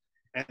adjust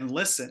and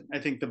listen. I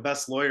think the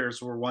best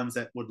lawyers were ones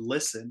that would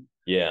listen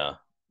Yeah.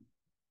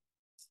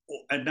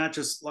 and not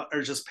just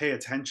or just pay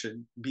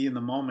attention, be in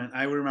the moment.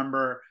 I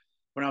remember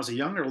when I was a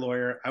younger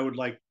lawyer, I would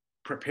like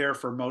prepare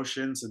for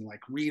motions and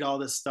like read all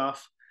this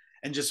stuff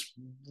and just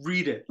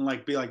read it and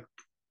like be like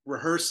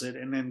rehearse it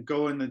and then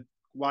go in the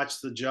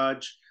watch the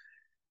judge.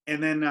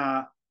 And then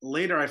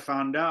later I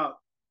found out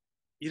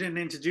you didn't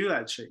need to do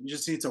that shit. You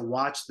just need to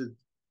watch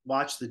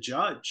the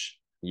judge.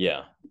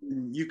 Yeah.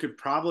 You could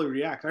probably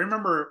react. I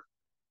remember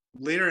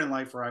later in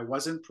life where I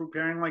wasn't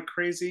preparing like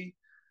crazy,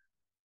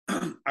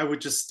 I would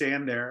just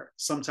stand there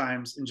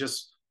sometimes and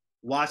just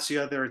watch the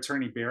other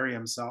attorney bury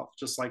himself,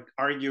 just like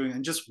arguing,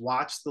 and just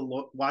watch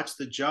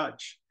the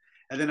judge.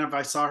 And then if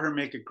I saw her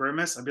make a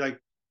grimace, I'd be like,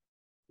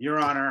 "Your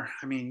Honor,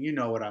 I mean, you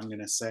know what I'm going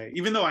to say,"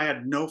 even though I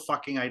had no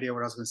fucking idea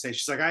what I was going to say.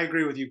 She's like, "I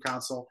agree with you,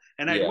 counsel,"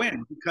 and I'd Yeah.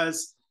 win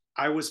because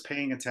I was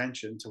paying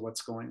attention to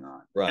what's going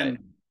on. Right. And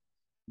It's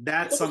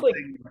that's almost like,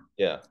 something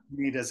yeah.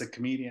 you need as a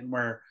comedian,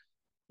 where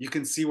you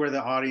can see where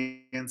the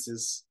audience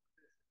is,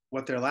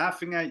 what they're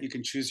laughing at. You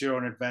can choose your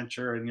own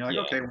adventure, and you're like,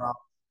 Yeah. okay, well.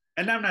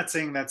 And I'm not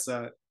saying that's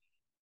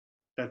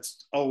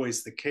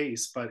always the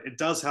case, but it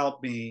does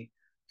help me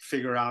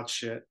figure out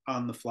shit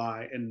on the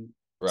fly and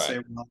Right. say,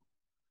 well,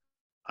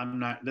 I'm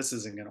not. This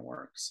isn't gonna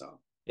work. So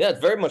Yeah, it's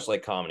very much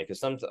like comedy because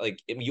sometimes like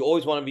you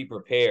always want to be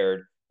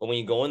prepared, but when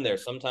you go in there,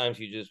 sometimes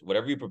you just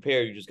whatever you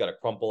prepare, you just got to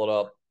crumple it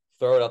up,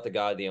 throw it out the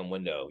goddamn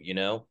window, you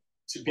know?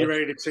 to be Which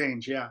ready to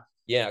change, yeah,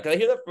 yeah, because I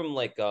hear that from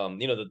like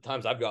the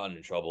times I've gotten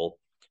in trouble.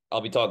 I'll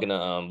be talking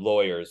to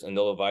lawyers and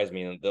they'll advise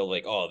me and they'll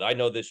like, oh, I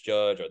know this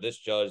judge or this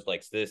judge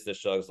likes this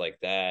judge like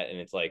that, and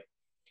it's like,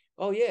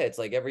 oh yeah, it's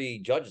like every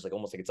judge is like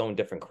almost like its own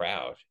different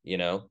crowd, you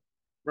know?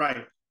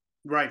 right,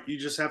 right. You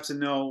just have to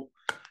know,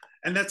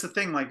 and that's the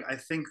thing. Like I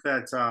think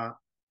that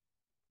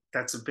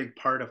that's a big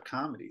part of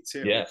comedy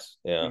too. Yes,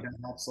 I yeah, think that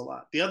helps a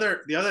lot. The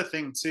other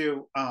thing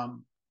too,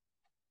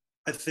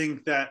 I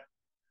think that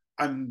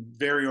I'm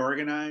very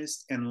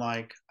organized and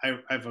like I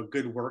have a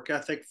good work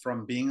ethic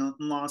from being in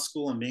law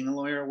school and being a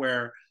lawyer,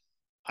 where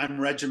I'm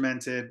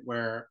regimented,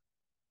 where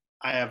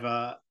I have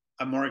a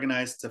I'm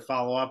organized to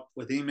follow up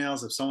with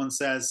emails. If someone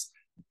says,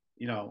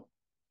 you know,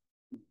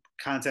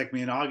 contact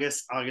me in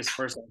August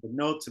 1st, I have a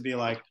note to be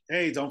like,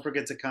 hey, don't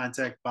forget to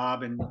contact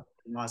Bob in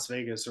Las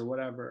Vegas or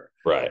whatever.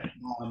 right.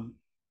 Um,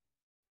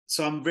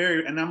 so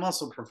and I'm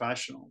also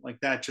professional. Like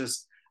that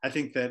just, I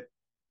think that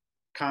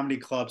comedy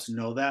clubs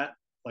know that.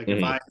 Like if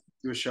Mhm. I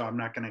do a show, I'm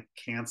not going to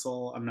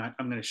cancel. I'm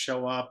going to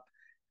show up.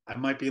 I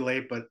might be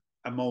late, but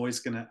I'm going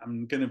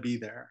to be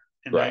there,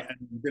 and Right,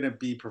 I'm going to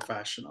be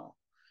professional.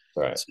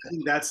 right. So I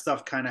think that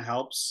stuff kind of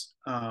helps.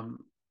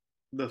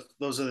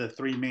 Those are the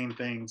three main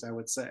things I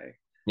would say.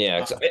 Yeah,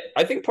 Uh, 'cause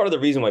I think part of the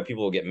reason why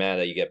people get mad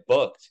that you get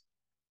booked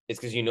is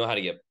because you know how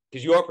to get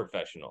because you are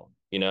professional,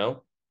 you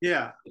know?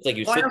 yeah. It's like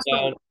you Well, sit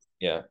down.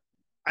 Yeah.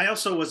 I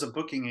also was a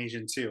booking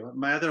agent too.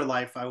 My other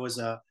life, I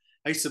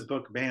used to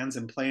book bands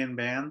and play in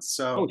bands.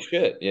 Oh So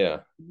shit.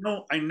 Yeah.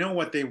 I know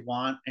what they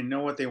want. I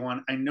know what they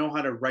want. I know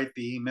how to write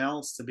the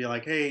emails to be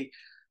like, hey,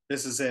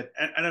 this is it.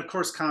 And of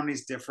course,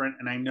 comedy's different.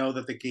 And I know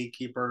that the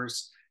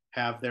gatekeepers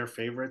have their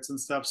favorites and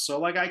stuff. So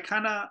like,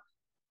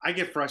 I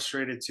get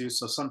frustrated too.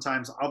 So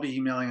sometimes I'll be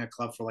emailing a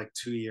club for like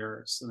 2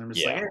 years, and I'm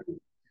just like, Yeah. hey,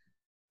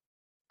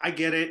 I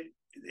get it.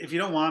 If you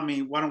don't want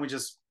me, why don't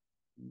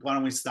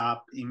we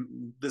stop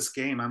this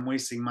game? I'm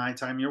wasting my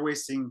time.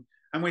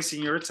 I'm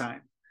wasting your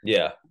time.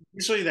 Yeah.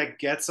 Usually that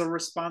gets a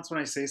response when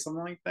I say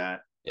something like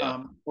that.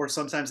 Yeah. Or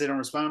sometimes they don't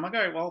respond. I'm like,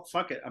 all right, well,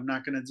 fuck it. I'm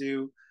not going to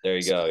do There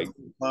you go.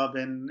 club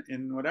in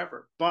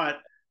whatever. But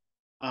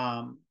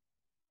um,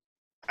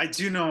 I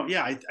do know,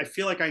 yeah, I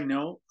feel like I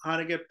know how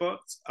to get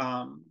booked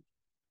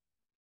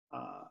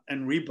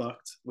and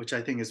rebooked, which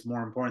I think is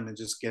more important than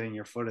just getting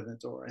your foot in the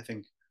door. I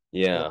think a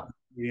lot Yeah. of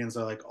comedians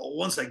are like, oh,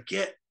 once I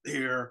get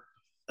here,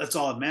 that's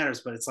all that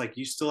matters. But it's like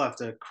you still have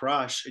to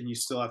crush and you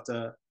still have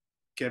to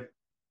get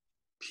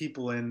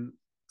people in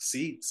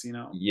seats, you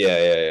know? Yeah.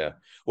 Yeah. Yeah.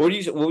 What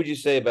would you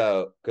say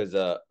about because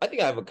I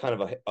think I have a kind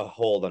of a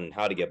hold on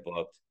how to get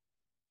booked.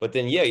 But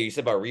then yeah, you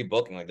said about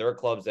rebooking. Like there are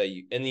clubs that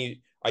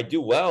I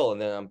do well, and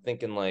then I'm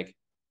thinking like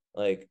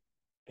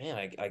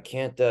man, I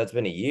can't. It's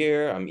been a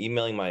year. I'm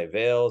emailing my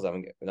avails.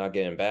 I'm not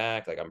getting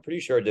back. Like I'm pretty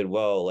sure I did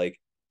well. Like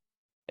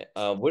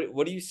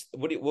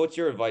what's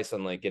your advice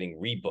on like getting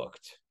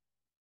rebooked?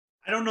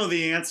 I don't know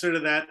the answer to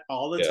that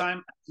all the Yeah.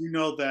 time. I do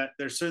know that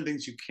there's certain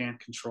things you can't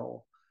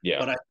control. Yeah.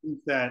 But I think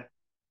that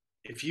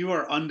if you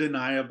are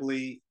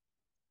undeniably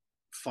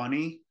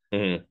funny,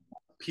 Hmm.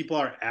 people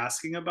are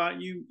asking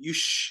about you,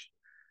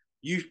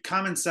 you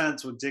common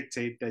sense would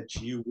dictate that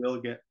you will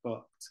get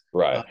booked.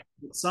 Right.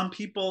 Some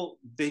people,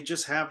 they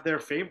just have their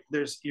favorite.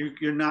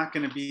 You're not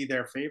going to be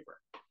their favorite.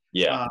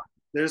 Yeah. Uh,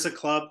 there's a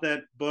club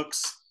that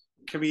books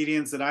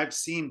comedians that I've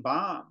seen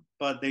bomb,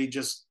 but they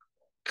just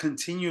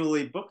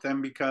continually book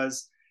them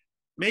because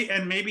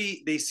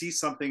maybe they see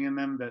something in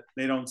them that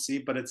they don't see.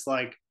 But it's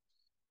like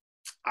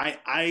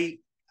I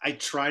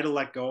try to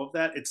let go of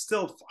that. It's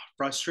still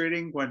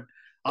frustrating when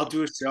I'll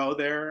do a show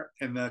there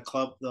and the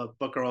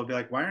booker will be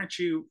like, "Why aren't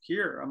you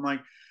here?" I'm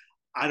like,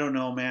 "I don't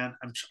know, man.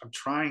 I'm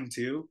trying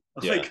to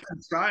Yeah. like I'm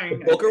The trying."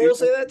 booker will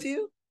say that to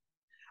you?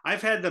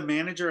 I've had the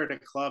manager at a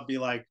club be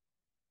like,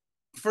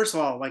 first of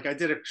all, like I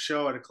did a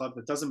show at a club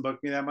that doesn't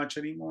book me that much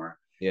anymore,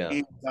 Yeah.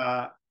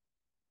 and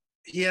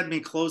he had me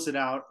close it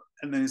out,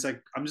 and then he's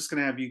like, "I'm just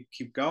gonna have you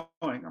keep going."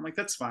 I'm like,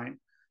 "That's fine,"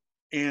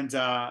 and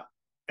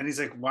he's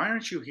like, "Why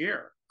aren't you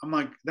here?" I'm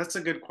like, "That's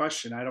a good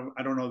question. I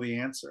don't know the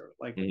answer.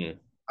 Like, Mm-hmm.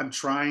 I'm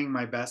trying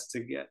my best to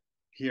get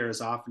here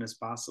as often as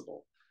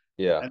possible."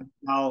 Yeah. And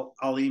I'll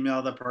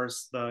email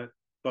the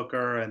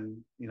booker,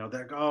 and they're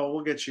like, "Oh,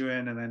 we'll get you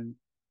in," and then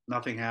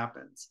nothing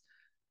happens.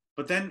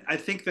 But then I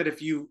think that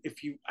if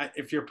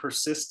you're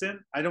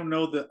persistent, I don't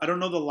know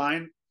the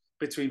line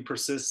between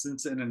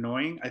persistence and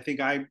annoying. I think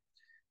I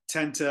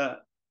tend to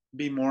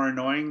be more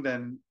annoying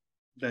than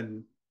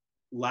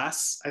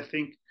less, I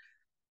think.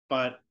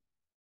 But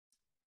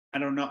I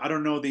don't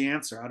know the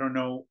answer. I don't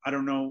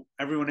know.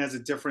 Everyone has a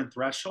different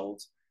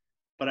threshold,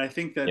 but I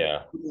think that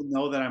Yeah. people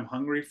know that I'm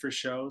hungry for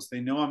shows. They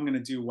know I'm going to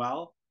do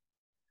well.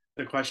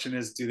 The question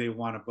is, do they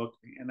want to book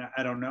me? And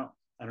I don't know.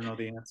 I don't know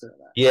the answer to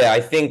that. Yeah, I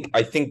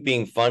think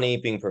being funny,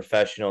 being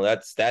professional,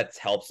 that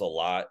helps a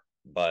lot,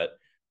 but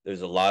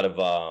there's a lot of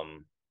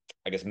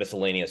I guess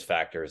miscellaneous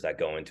factors that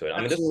go into it. I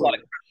mean, Absolutely.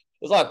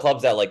 there's a lot of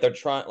clubs that like they're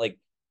trying like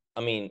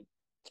I mean,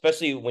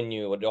 especially when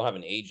you don't have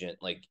an agent,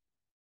 like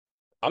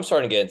I'm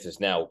starting to get into this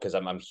now because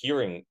I'm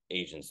hearing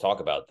agents talk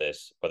about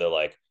this, where they're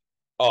like,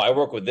 "Oh, I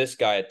work with this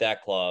guy at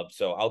that club,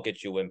 so I'll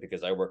get you in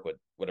because I work with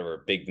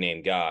whatever big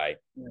name guy."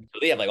 Yeah. So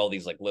they have like all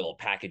these like little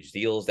package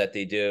deals that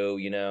they do,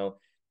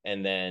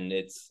 and then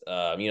it's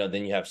then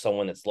you have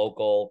someone that's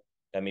local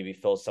that maybe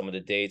fills some of the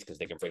dates because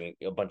they can bring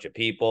a bunch of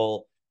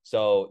people.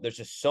 So there's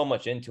just so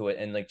much into it,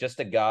 and like just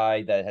a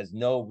guy that has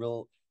no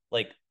real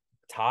like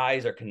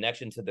ties or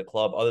connection to the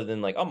club other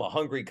than like I'm a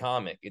hungry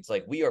comic. It's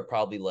like we are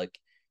probably like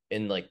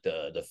in like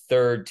the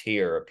third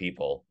tier of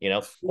people,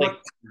 like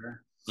What?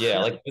 yeah,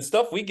 like the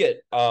stuff we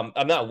get. I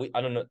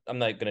don't know. I'm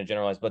not gonna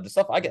generalize, but the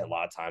stuff I get a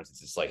lot of times,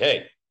 it's just like,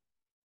 hey,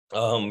 you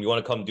want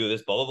to come do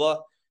this, blah blah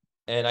blah,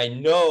 and I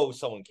know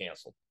someone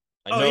canceled.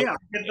 I Oh know. yeah,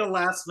 I get the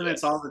last Yeah,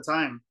 minutes all the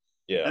time,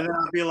 yeah, and then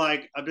I'll be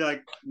like,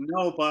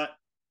 no, but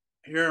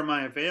here are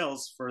my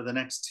avails for the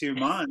next 2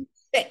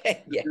 months, yeah,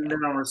 and then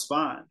I'll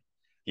respond.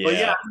 But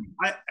yeah,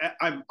 yeah,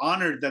 I'm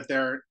honored that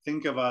they're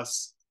think of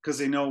us because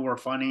they know we're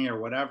funny or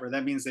whatever.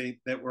 That means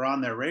that we're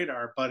on their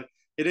radar. But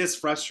it is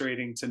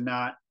frustrating to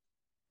not.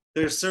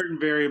 There's certain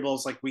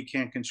variables like we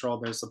can't control.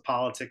 There's the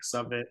politics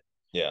of it.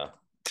 yeah,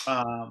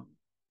 Um,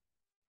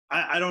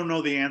 I don't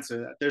know the answer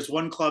to that. There's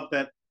one club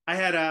that I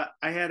had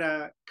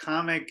a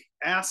comic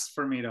ask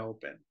for me to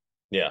open,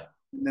 yeah,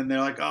 and then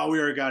they're like, "Oh, we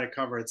already got it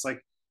covered." It's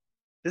like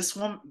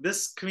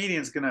this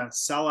comedian's gonna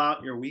sell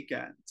out your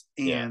weekend,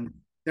 yeah. and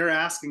they're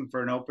asking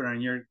for an opener,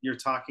 and you're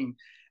talking.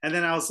 And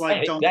then I was I like,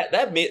 hate "Don't."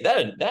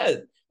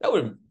 that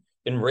would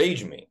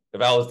enrage me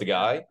if I was the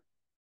guy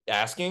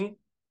asking.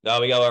 No,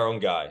 we got our own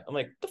guy. I'm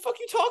like, the fuck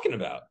you talking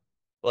about?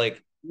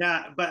 Like,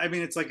 Yeah, but I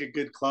mean, it's like a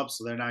good club,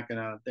 so I they're not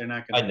gonna.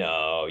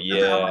 know, I'm like,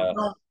 yeah,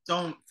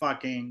 don't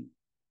fucking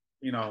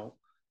you know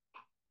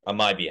on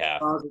my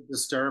behalf. cause a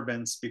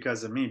disturbance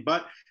because of me.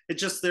 But it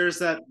just there's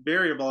that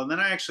variable. And then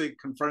I actually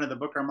confronted the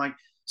booker. I'm like,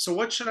 so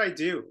what should I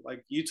do?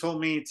 Like you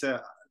told me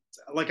to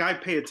like I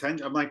pay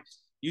attention. I'm like,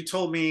 you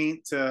told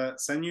me to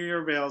send you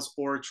your avails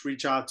or to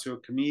reach out to a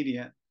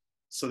comedian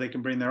so they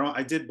can bring their own.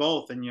 I did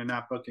both and you're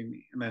not booking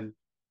me. And then,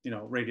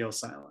 radio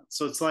silence.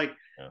 So it's like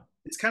Yeah,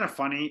 it's kind of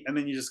funny. And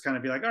then you just kind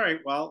of be like, all right,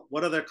 well,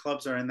 what other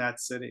clubs are in that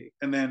city?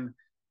 And then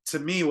to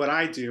me, what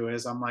I do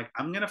is I'm like,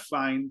 I'm gonna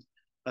find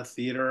a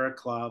theater or a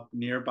club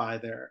nearby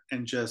there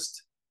and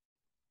just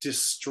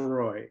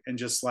destroy and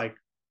just like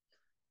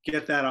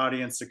get that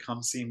audience to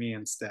come see me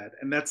instead.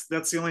 And that's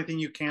the only thing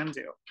you can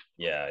do.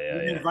 yeah, yeah,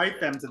 You yeah. invite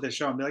them to the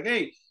show and be like,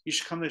 hey, you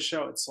should come to the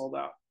show. It's sold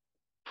out.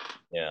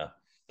 Yeah.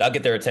 That'll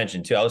get their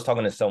attention too. I was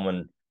talking to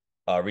someone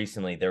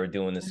recently. They were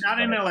doing this. Not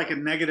in a like a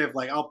negative,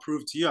 like I'll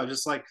prove to you. I'm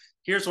just like,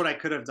 here's what I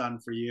could have done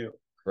for you.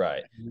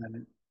 Right. And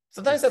then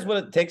Sometimes just that's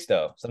what it takes,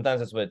 though. Sometimes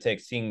that's what it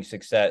takes. Seeing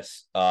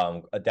success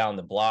down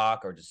the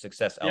block or just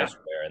success yeah.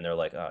 elsewhere, and they're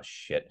like, "Oh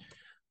shit,"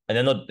 and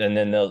then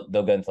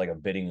they'll get into like a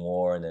bidding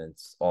war, and then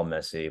it's all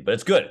messy. But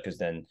it's good because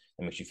then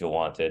it makes you feel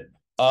wanted.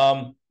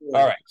 All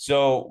right.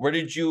 So where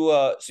did you?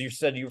 So you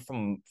said you were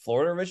from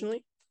Florida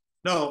originally?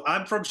 No,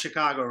 I'm from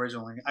Chicago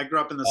originally. I grew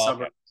up in the Oh, okay.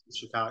 suburbs of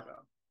Chicago.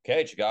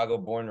 Okay, Chicago,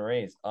 born and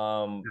raised.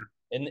 Yeah.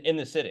 In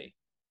the city,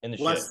 in the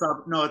shit.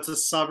 No, it's a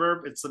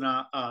suburb. It's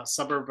a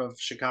suburb of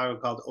Chicago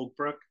called Oak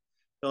Brook.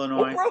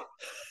 Illinois. Oprah?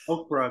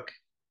 Oak Brook.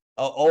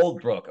 Oh,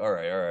 Old Brook. All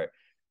right, all right.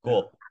 Yeah.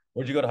 Cool.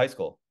 Where'd you go to high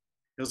school?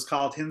 It was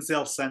called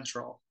Hinsdale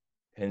Central.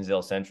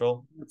 Hinsdale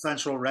Central.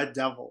 Central Red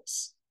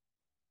Devils.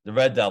 The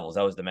Red Devils.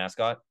 That was the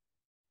mascot.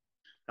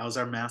 That was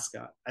our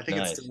mascot. I think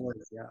it Nice. still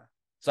is. Yeah.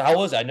 So how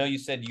was it? I know you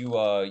said you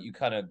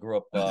kind of grew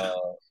up.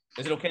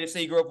 Is it okay to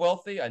say you grew up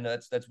wealthy? I know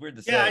that's weird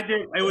to Yeah, say. I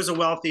did. It was a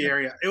wealthy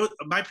area. It was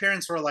my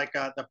parents were like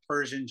the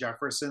Persian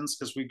Jeffersons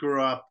because we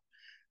grew up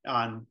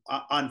on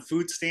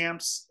food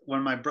stamps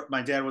when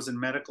my dad was in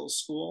medical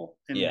school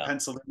in Yeah.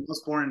 Pennsylvania. I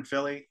was born in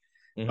Philly,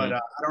 but Hmm. I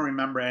don't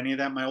remember any of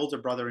that. My older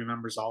brother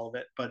remembers all of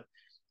it. But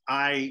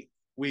I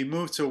we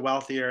moved to a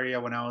wealthy area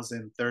when I was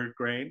in third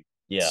grade,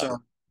 Yeah. so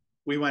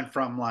we went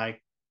from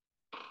like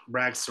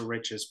rags to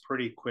riches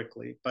pretty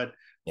quickly. But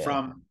Yeah.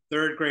 from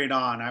third grade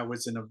on, I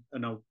was in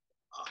a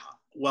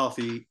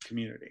wealthy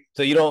community.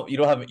 So you don't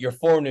have your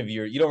formative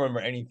year. You don't remember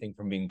anything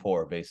from being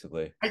poor,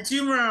 basically. I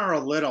do remember a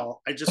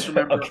little. I just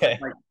remember Okay.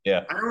 like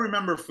Yeah. I don't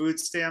remember food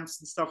stamps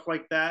and stuff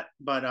like that.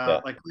 But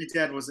Yeah. like my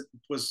dad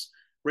was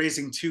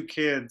raising two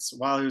kids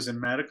while he was in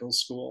medical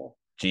school.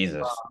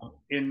 Jesus.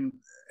 In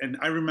and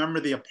I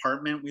remember the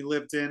apartment we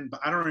lived in, but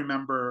I don't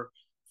remember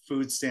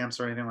food stamps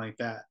or anything like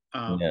that.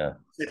 Yeah.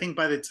 I think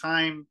by the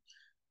time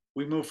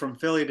we moved from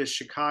Philly to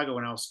Chicago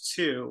when I was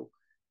two,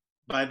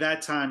 by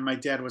that time my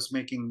dad was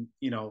making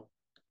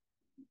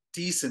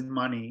decent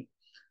money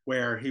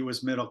where he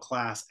was middle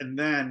class, and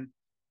then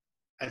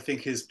I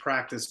think his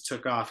practice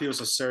took off. He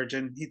was a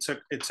surgeon. It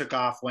took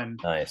off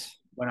Nice.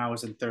 when I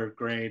was in third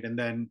grade, and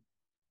then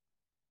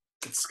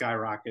it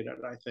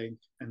skyrocketed. I think,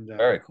 and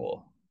Very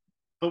cool.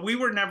 but we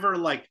were never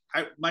like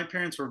my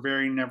parents were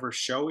very never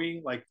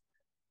showy. Like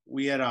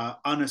we had a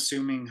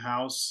unassuming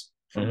house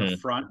from the Hmm.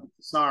 front.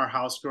 Saw our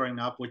house growing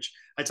up, which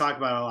I talk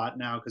about a lot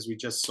now because we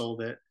just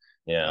sold it.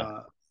 Yeah.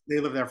 Uh, they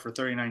lived there for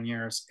 39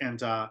 years,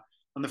 and on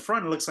the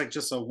front it looks like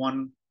just a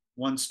one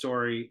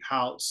story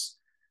house.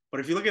 But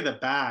if you look at the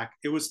back,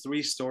 it was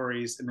 3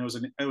 stories, and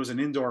it was an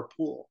indoor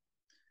pool.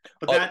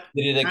 But Oh, that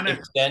did it kind of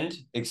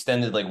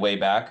extended like way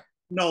back?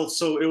 no,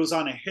 so it was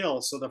on a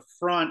hill. So the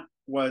front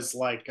was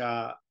like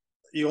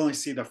you only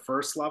see the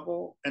first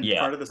level and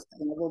Yeah. part of the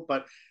second level,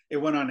 but it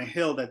went on a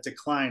hill that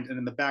declined, and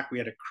in the back we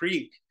had a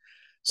creek.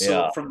 Yeah.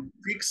 So from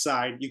the creek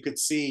side, you could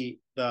see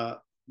the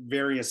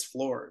various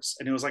floors,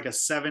 and it was like a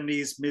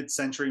 70s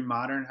mid-century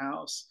modern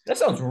house. That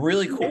sounds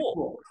really Really cool.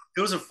 cool.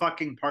 It was a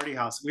fucking party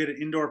house. We had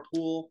an indoor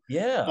pool,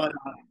 Yeah. but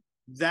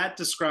that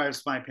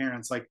describes my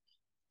parents. Like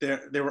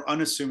they were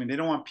unassuming. They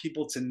don't want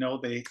people to know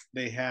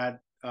they had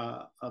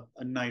a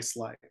nice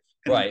life.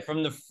 And Right.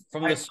 From the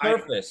I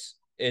surface,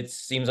 it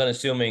seems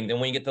unassuming. Then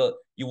when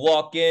you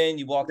walk through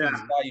the yeah,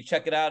 spot, you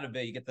check it out a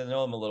bit, you get to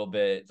know them a little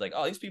bit. It's like,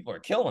 oh, these people are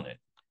killing it.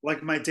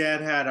 like my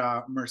dad had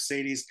a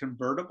Mercedes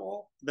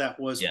convertible that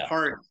was Yeah.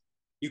 parked.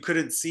 You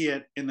couldn't see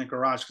it in the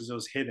garage because it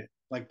was hidden.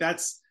 Like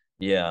that's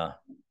Yeah.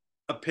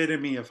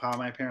 epitome of how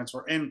my parents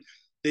were. And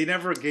they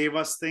never gave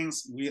us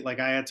things. We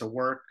like I had to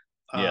work.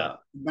 Yeah.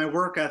 My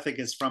work ethic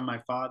is from my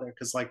father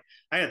because like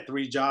I had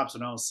 3 jobs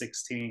when I was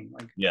 16.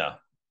 Like Yeah.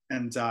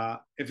 and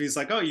if he's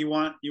like, oh, you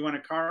want a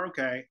car?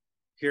 Okay,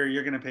 here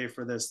you're gonna pay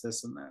for this,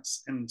 this, and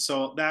this. And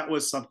so that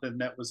was something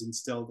that was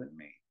instilled in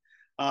me.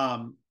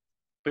 Um,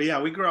 but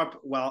yeah, we grew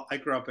up well. I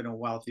grew up in a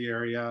wealthy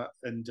area,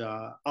 and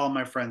all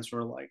my friends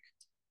were like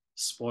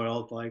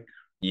spoiled, like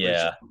rich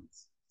Yeah.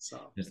 kids.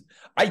 So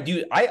I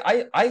do.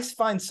 I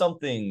find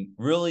something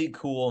really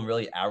cool and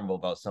really admirable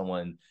about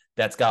someone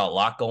that's got a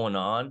lot going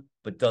on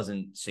but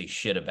doesn't say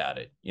shit about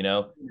it.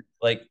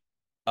 Like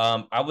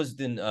I was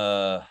in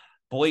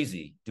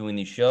Boise doing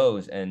these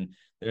shows, and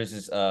there's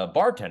this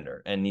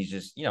bartender, and he's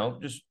just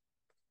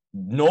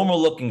normal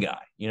looking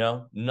guy.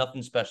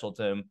 Nothing special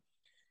to him.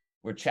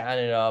 We're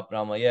chatting it up, and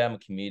I'm like, yeah, I'm a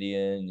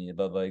comedian.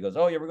 Blah, blah. He goes,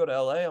 oh, you ever go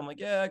to LA? I'm like,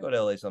 yeah, I go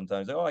to LA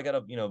sometimes. Like, oh, I got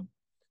a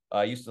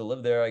I used to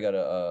live there. I got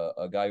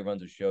a guy who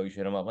runs a show. You should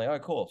hit him up. I'm like, all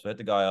right, cool. So I hit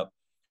the guy up.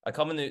 I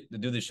come in to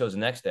do the shows the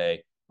next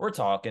day. We're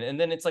talking, and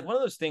then it's like one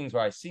of those things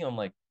where I see him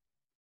like,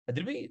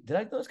 did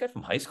I know this guy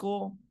from high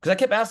school? Because I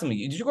kept asking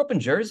me, did you grow up in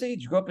Jersey?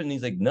 Did you grow up in?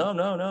 He's like, no,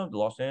 no, no,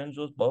 Los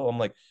Angeles. Blah. I'm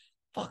like,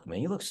 fuck,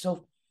 man, you look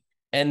so.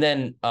 And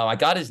then I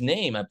got his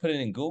name. I put it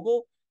in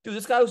Google. Dude,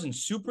 this guy was in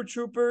Super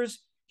Troopers.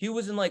 He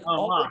was in like oh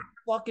all wow, the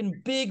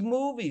fucking big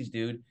movies,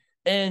 dude.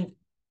 And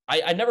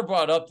I never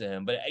brought it up to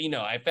him, but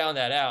I found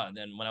that out. And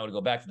then when I would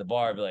go back to the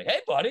bar, I'd be like, hey,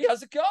 buddy,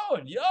 how's it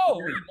going? Yo,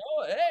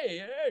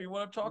 hey, you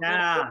want to talk a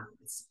little bit?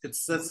 yeah,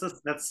 it's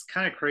that's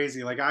kind of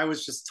crazy. Like I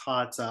was just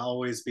taught to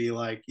always be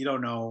like, you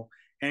don't know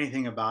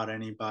anything about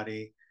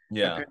anybody. My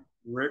Yeah, parents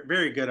were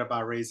very good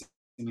about raising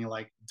me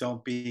like,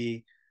 don't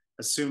be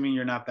assuming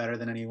you're not better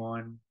than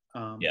anyone.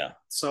 yeah,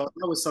 So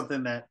that was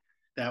something that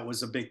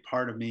was a big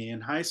part of me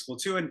in high school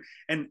too.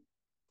 And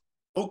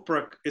Oak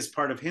Brook is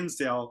part of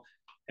Hinsdale,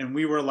 and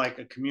we were like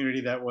a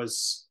community that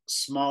was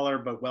smaller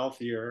but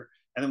wealthier.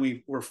 And then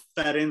we were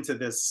fed into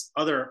this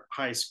other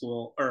high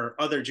school or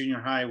other junior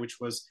high, which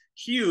was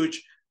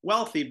huge,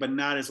 wealthy, but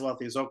not as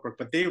wealthy as Oak Brook.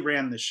 But they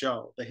ran the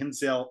show. The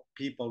Hinsdale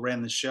people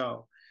ran the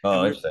show, and Oh, we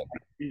were interesting.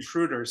 like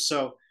intruders.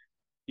 So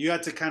you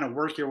had to kind of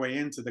work your way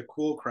into the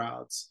cool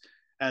crowds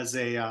as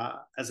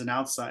an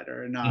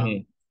outsider. And Hmm.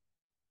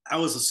 I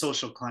was a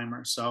social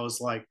climber, so I was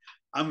like,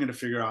 I'm gonna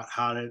figure out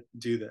how to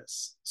do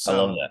this. I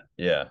love So that.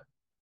 Yeah.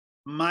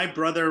 my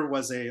brother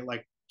was a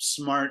like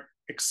smart,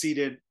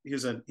 exceeded.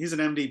 He's an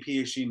MD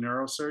PhD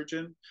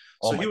neurosurgeon,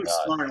 Oh so he my was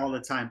God. smart all the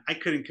time. I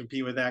couldn't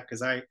compete with that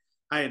because I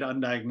had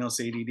undiagnosed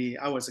ADD.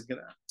 I wasn't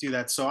gonna do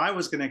that, so I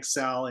was gonna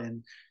excel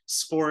in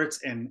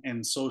sports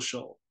and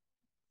social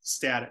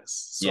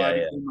status. So I Yeah,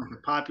 yeah. became like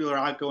a popular,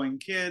 outgoing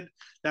kid.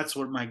 That's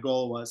what my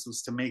goal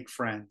was to make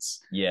friends,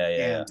 Yeah, yeah,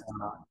 yeah. and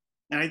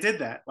and I did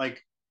that.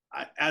 Like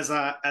as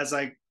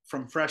I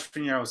from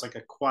freshman year, I was like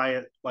a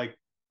quiet like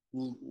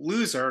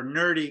loser,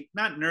 nerdy,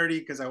 not nerdy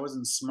because I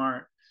wasn't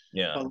smart,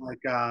 Yeah. but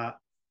like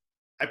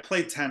I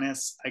played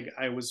tennis.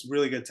 I was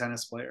really good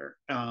tennis player.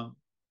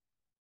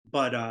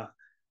 But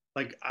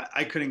like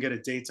I couldn't get a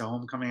date to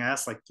homecoming. I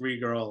asked like three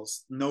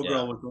girls. No Yeah.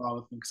 girl would go out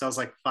with me because I was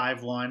like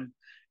 5'1",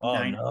 Oh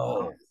 90,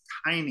 no.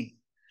 tiny,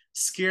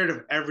 scared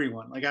of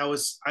everyone. Like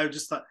I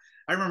just thought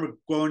I remember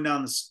going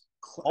down this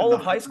in All the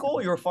of high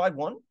school, you were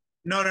 5'1"?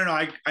 no.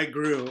 I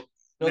grew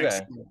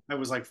next Okay. year. I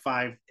was like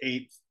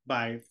 5'8"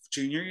 by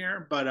junior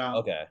year,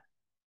 Okay.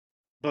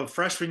 but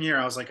freshman year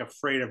I was like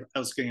afraid of I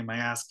was getting my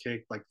ass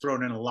kicked, like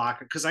thrown in a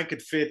locker because I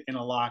could fit in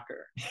a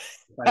locker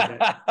if I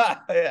did.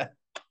 Yeah.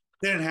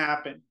 Didn't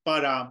happen,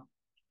 but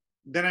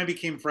then I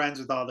became friends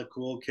with all the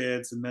cool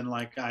kids, and then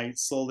like I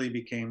slowly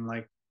became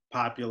like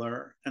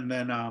popular, and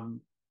then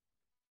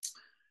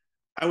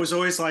I was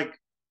always like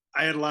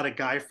I had a lot of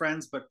guy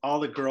friends, but all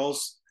the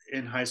girls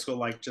in high school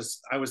like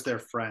just I was their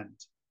friend.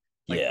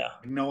 Like Yeah.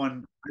 no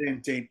one, I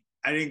didn't date.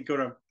 I didn't go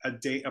to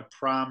a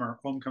prom or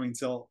homecoming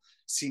till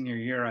senior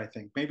year. I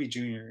think maybe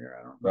junior year.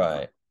 I don't remember.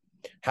 Right.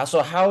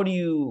 How do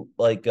you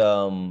like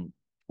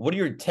what are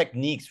your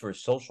techniques for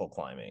social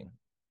climbing?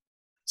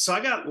 So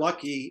I got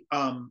lucky.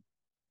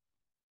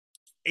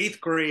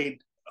 Eighth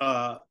grade,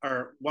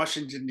 our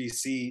Washington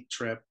D.C.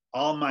 trip.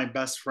 All my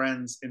best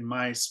friends in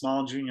my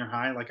small junior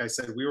high, like I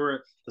said, we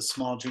were the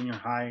small junior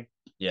high,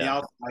 the Yeah.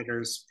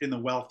 outsiders in the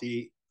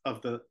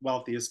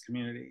wealthiest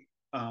community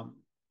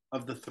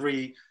of the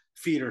three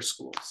feeder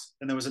schools,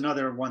 and there was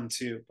another one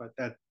too, but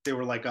that they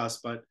were like us,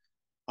 but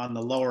on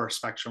the lower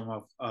spectrum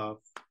of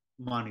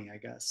money, I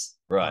guess.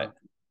 Right.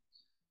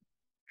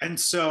 And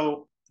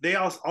so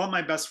all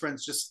my best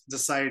friends just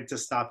decided to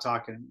stop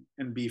talking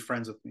and be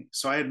friends with me.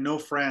 So I had no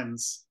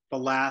friends the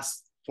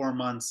last 4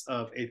 months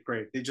of eighth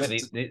grade. They Wait,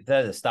 just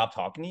they stopped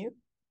talking to you?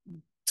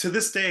 to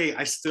this day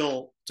I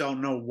still don't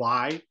know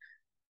why.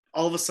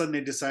 All of a sudden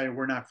they decided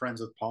we're not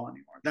friends with Paul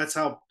anymore. That's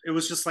how it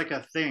was, just like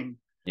a thing.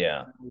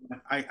 Yeah.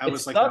 I It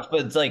was like, sucks,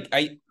 but it's like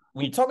I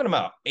when you're talking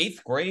about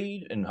eighth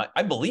grade and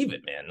I believe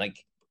it, man.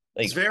 it's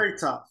Like very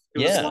tough. It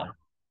was yeah. long.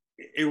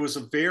 It was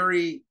a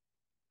very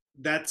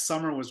that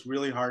summer was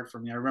really hard for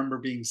me. I remember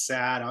being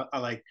sad. I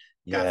like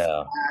got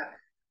Yeah. fat,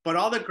 but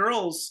all the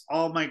girls,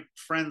 all my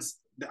friends,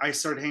 I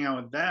started hanging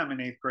out with them in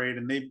eighth grade,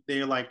 and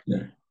they like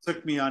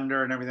took me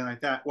under and everything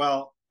like that.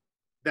 Well,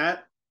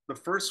 that the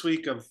first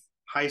week of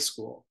high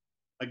school,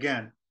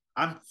 again,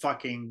 I'm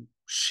fucking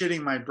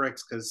shitting my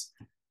bricks because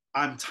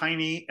I'm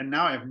tiny and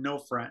now I have no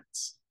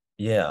friends.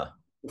 Yeah.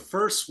 The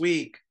first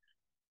week,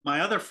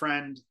 my other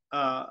friend,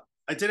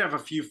 I did have a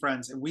few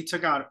friends, and we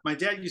took out. My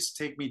dad used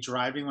to take me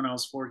driving when I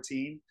was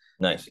 14.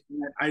 Nice.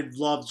 I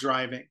loved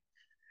driving,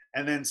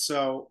 and then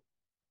so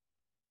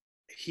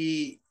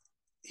he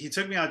he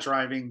took me out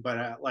driving,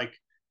 but like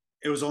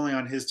it was only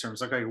on his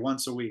terms, like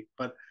once a week.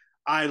 But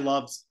I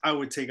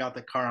would take out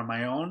the car on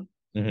my own,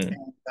 Hmm.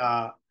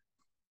 and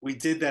we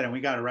did that, and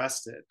we got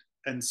arrested.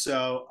 And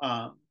so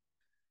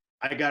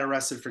I got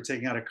arrested for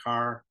taking out a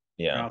car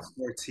when I Yeah. was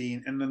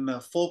 14. And then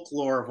the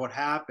folklore of what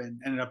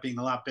happened ended up being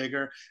a lot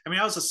bigger. I mean,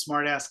 I was a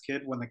smart ass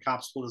kid when the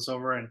cops pulled us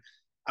over. And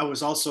I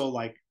was also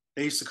like,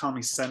 they used to call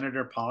me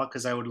Senator Paul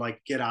because I would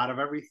like get out of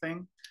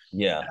everything.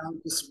 Yeah. And I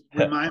would just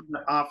remind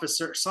the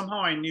officer. Somehow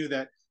I knew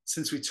that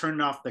since we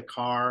turned off the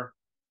car,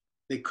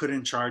 they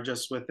couldn't charge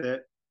us with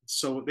it.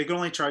 So they could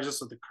only charge us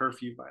with a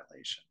curfew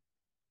violation.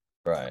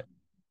 Right.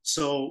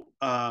 So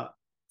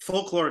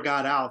folklore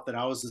got out that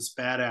I was this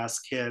badass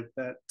kid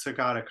that took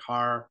out a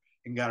car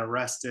and got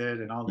arrested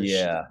and all this shit.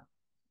 Yeah.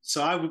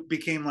 So I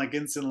became like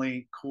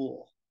instantly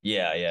cool.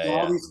 Yeah. Yeah. So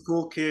all Yeah. these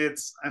cool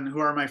kids and who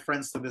are my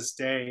friends to this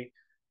day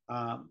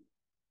um,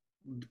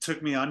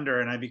 took me under,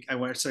 and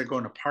I started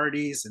going to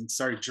parties and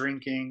started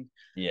drinking.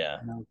 Yeah.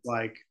 And I was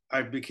like,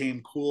 I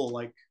became cool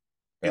like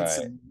Right.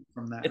 instantly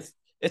from that.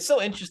 It's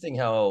so interesting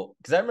how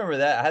because I remember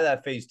that I had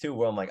that phase too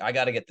where I'm like I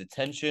got to get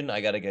detention,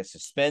 I got to get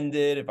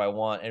suspended if I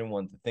want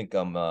anyone to think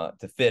I'm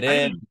to fit I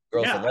in, didn't,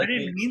 girls to yeah, I like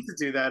didn't me. mean to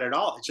do that at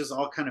all. It just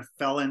all kind of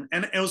fell in.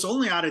 And it was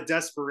only out of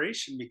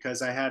desperation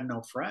because I had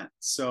no friends.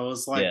 So it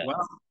was like, Yeah,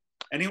 well,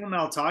 anyone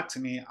that'll talk to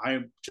me,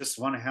 I just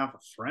want to have a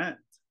friend.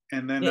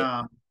 And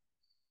yeah,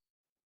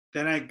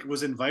 then I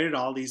was invited to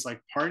all these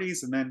like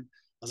parties. And then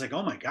I was like,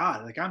 oh my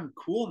God, like I'm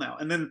cool now.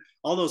 And then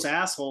all those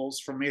assholes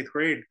from eighth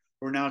grade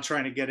were now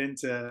trying to get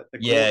into the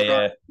cool Yeah, crowd.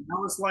 yeah. And I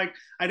was like,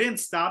 I didn't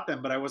stop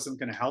them, but I wasn't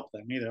going to help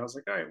them either. I was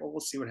like, all right, well, we'll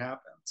see what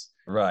happens.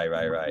 Right,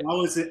 right, And right.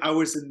 I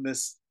was in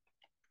this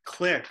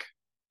clique,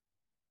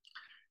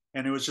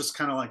 and it was just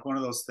kind of like one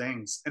of those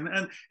things. And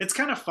it's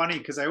kind of funny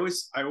because I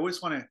always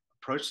want to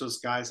approach those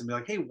guys and be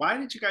like, hey, why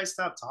did you guys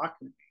stop talking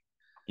to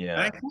me?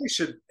 And I Yeah. think I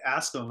should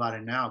ask them about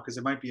it now because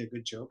it might be a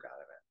good joke out of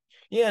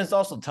Yeah, it's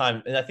also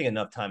time, and I think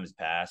enough time has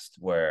passed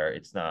where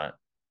it's not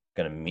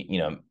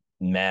gonna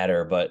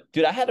matter. But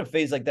dude, I had a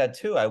phase like that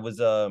too.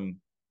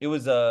 It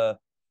was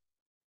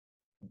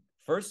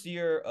first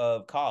year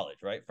of college,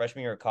 right?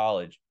 Freshman year of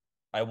college.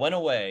 I went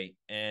away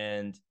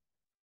and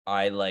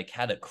I like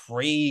had a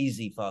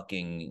crazy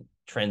fucking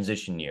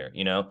transition year,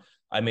 you know?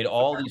 I made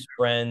all these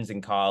friends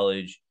in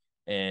college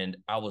and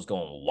I was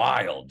going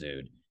wild,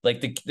 dude. Like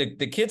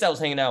the kids I was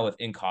hanging out with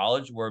in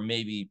college were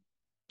maybe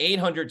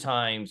 800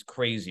 times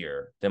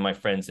crazier than my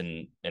friends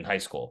in high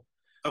school.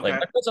 it. Like Okay.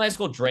 my friends in high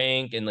school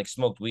drank and like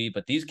smoked weed,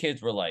 but these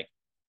kids were like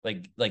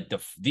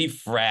the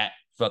frat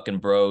fucking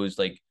bros,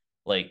 like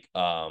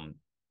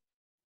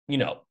you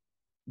know,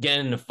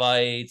 getting into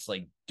fights,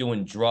 like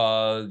doing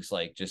drugs,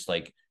 like just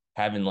like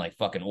having like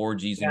fucking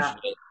orgies and Yeah.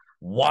 shit.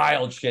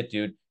 Wild shit,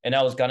 dude. And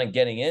I was kind of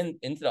getting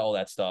into all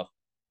that stuff.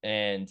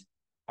 And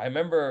I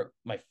remember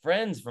my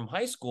friends from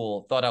high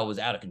school thought I was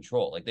out of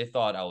control. Like they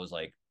thought I was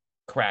like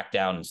cracked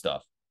down and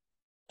stuff.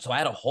 So I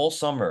had a whole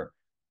summer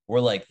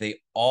where like they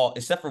all,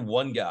 except for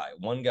one guy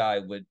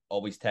would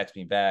always text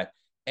me back.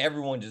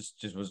 Everyone just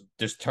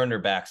turned their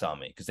backs on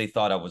me because they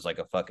thought I was like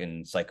a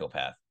fucking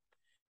psychopath.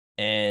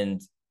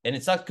 And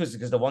it sucks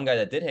because the one guy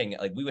that did hang,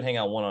 like we would hang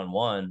out one on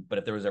one, but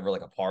if there was ever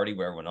like a party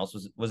where everyone else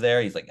was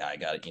there, he's like, I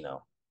got it,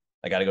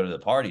 I got to go to the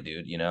party,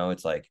 dude.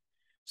 It's like,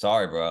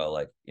 sorry, bro,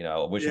 like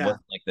I wish it Yeah.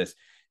 wasn't like this.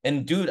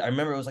 And dude, I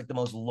remember it was like the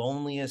most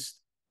loneliest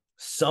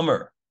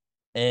summer,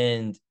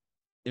 and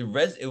it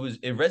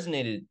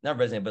resonated, not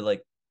resonated, but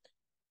like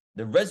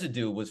the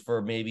residue was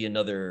for maybe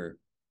another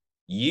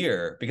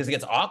year because it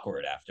gets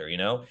awkward after,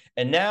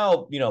 and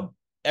now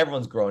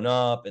everyone's grown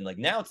up and like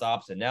now it's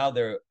opposite. Now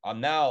they're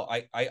now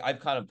I've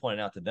kind of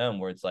pointed out to them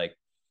where it's like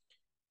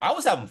I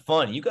was having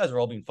fun, you guys were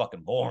all being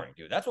fucking boring,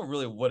 dude. That's what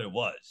it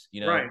was.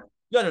 Right.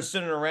 You guys are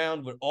sitting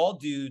around with all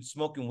dudes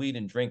smoking weed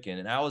and drinking,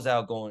 and I was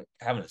out going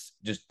having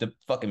just the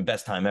fucking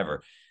best time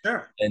ever.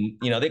 Sure. And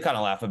they kind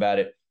of laugh about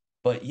it.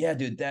 But yeah,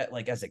 dude, that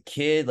like as a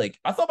kid, like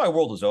I thought my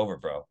world was over,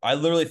 bro. I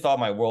literally thought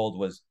my world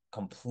was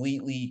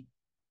completely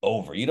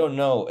over. You don't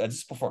know.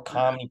 Just before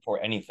comedy,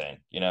 before anything.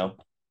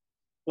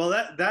 Well,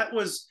 that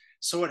was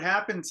so. What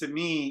happened to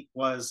me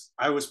was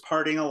I was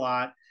partying a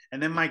lot,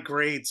 and then my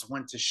grades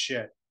went to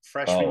shit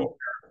freshman year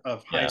Oh,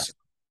 of high yeah. school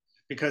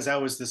because I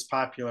was this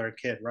popular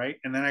kid, right?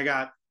 And then I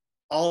got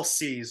all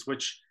C's,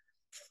 which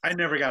I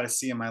never got a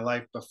C in my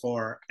life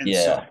before. And so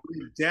Yeah.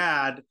 my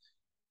dad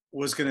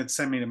was going to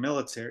send me to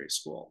military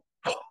school.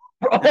 And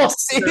Oh, my brother,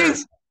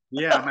 see?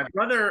 yeah, my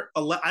brother,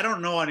 I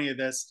don't know any of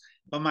this,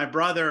 but my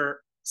brother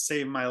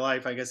saved my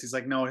life. I guess he's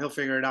like, no, he'll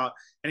figure it out.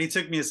 And he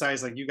took me aside.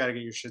 He's like, you got to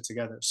get your shit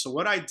together. So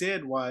what I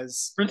did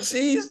was For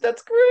C's,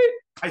 that's great.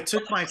 I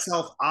took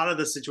myself out of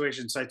the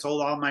situation. So I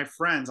told all my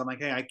friends, I'm like,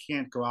 hey, I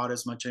can't go out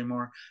as much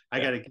anymore. I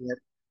Yeah. got to get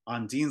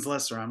on Dean's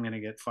list or I'm going to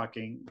get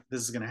fucking,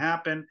 this is going to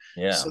happen.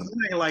 Yeah. So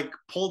then I like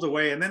pulled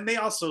away. And then they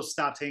also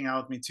stopped hanging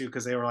out with me too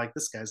because they were like,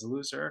 this guy's a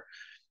loser.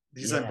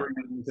 He's not Yeah.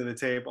 bringing me to the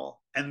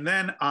table. And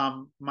then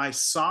my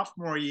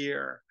sophomore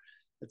year,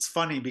 it's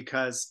funny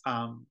because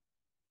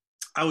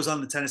I was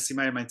on the tennis team.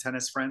 I had my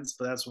tennis friends,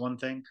 but that's one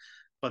thing.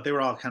 But they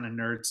were all kind of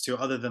nerds too,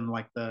 other than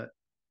like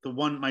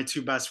my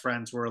two best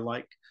friends were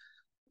like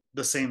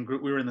the same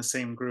group. We were in the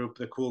same group,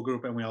 the cool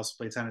group, and we also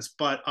played tennis.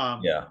 But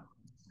Yeah.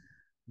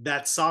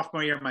 that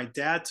sophomore year, my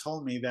dad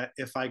told me that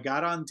if I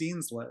got on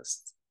Dean's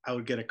list, I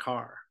would get a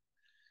car.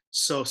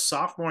 So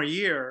sophomore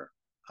year,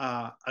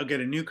 I'll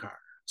get a new car.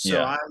 So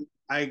Yeah.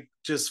 I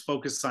just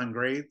focused on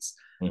grades.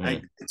 I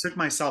Hmm. took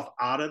myself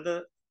out of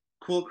the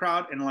cool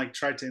crowd and like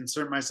tried to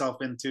insert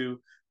myself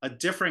into a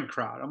different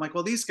crowd. I'm like,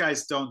 well, these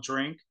guys don't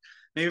drink.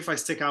 Maybe if I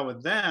stick out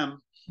with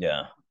them,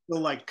 Yeah.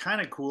 they're like kind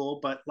of cool,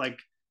 but like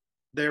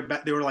they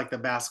were like the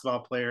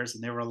basketball players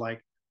and they were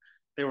like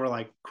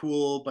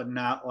cool, but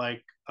Not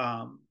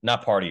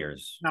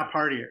partiers. not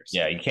partiers.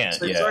 Yeah, you can't.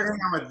 So I Yeah. started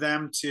hanging out with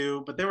them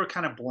too, but they were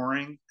kind of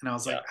boring. And I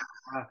was like,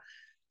 Yeah.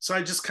 so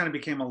I just kind of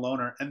became a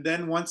loner. And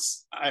then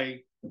once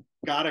I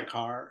got a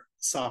car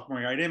sophomore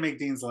year, I didn't make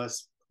Dean's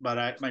list, but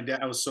I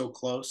was so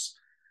close.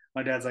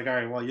 My dad's like, all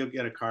right, well, you'll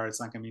get a car.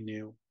 It's not going to be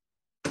new.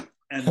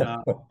 And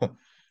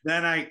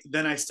then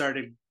I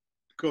started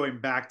going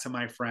back to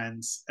my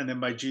friends. And then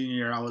by junior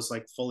year, I was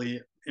like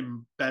fully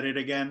embedded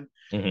again.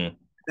 Hmm.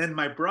 Then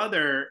my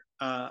brother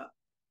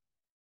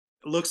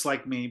looks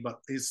like me, but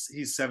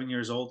he's 7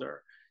 years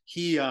older.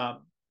 He or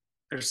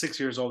 6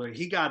 years older.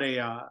 He got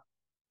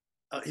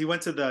he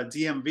went to the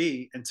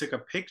DMV and took a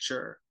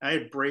picture. I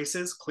had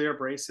braces, clear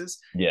braces.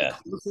 He Yeah.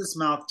 closed his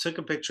mouth, took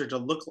a picture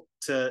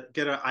to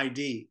get an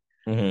ID.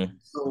 Hmm.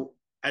 So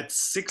at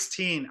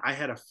 16, I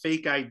had a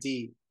fake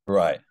ID,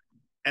 Right.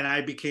 and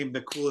I became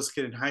the coolest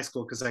kid in high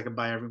school because I could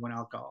buy everyone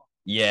alcohol.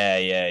 Yeah,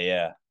 yeah,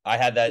 yeah. I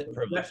had that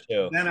privilege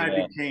too. Then I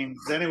Yeah. became.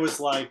 Then it was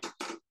like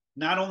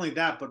not only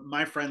that, but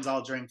my friends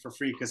all drank for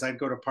free because I'd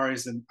go to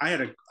parties and I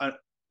had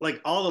like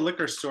all the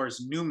liquor stores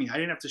knew me. I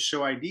didn't have to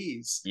show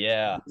IDs.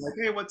 Yeah. Like,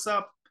 hey, what's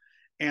up?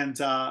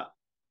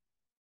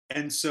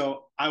 And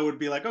so I would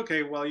be like,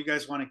 okay, well, you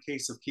guys want a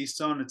case of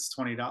Keystone? It's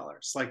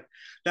 $20. Like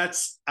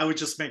that's I would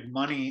just make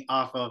money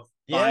off of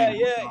Yeah, buying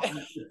yeah.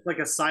 it's like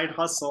a side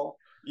hustle.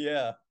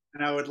 Yeah.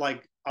 And I would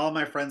like all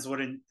my friends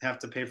wouldn't have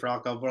to pay for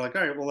alcohol. We're like,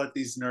 all right, we'll let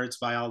these nerds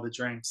buy all the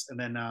drinks. And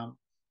then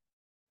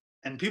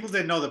and people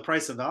didn't know the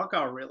price of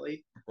alcohol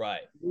really.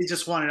 Right. They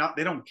just want it out.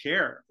 They don't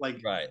care.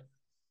 Like Right.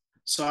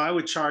 so I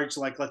would charge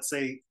like let's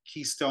say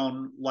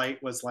Keystone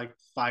Light was like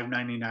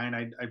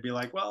 $5.99. I'd be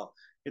like, well,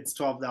 it's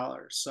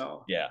 $12.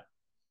 So Yeah.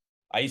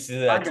 I used to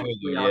do I that too, got free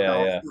dude. Yeah,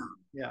 alcohol.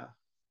 yeah.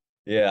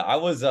 Yeah.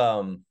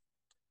 Yeah.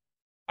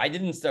 I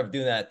didn't start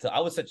doing that till I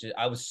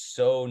was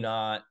so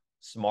not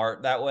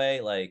smart that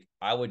way. Like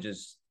I would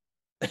just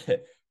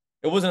it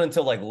wasn't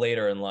until like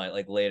later in life,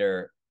 like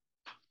later,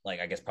 like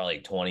I guess probably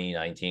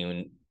 2019,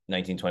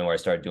 1920, where I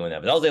started doing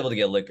that. But I was able to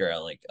get liquor at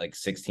like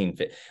 16.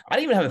 I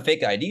didn't even have a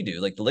fake ID,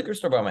 dude. Like the liquor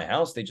store by my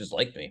house, they just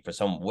liked me for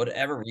some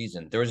whatever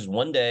reason. There was just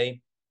one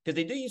day because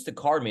they do used to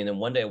card me, and then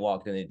one day I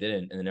walked and they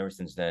didn't, and then ever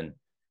since then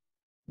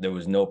there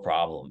was no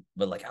problem.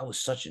 But like I was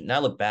such a now I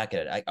look back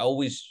at it, I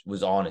always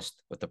was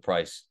honest with the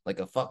price, like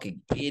a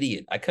fucking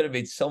idiot. I could have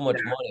made so Yeah. much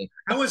money.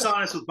 I was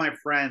honest with my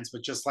friends,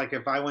 but just like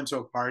if I went to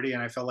a party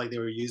and I felt like they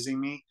were using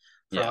me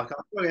for Yeah,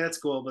 alcohol, okay, that's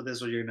cool, but this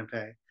is what you're gonna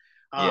pay.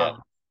 yeah,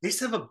 They used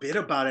to have a bit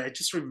about it. I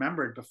just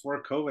remembered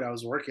before COVID, I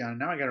was working on it.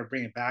 Now I got to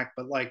bring it back.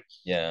 But like,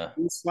 yeah,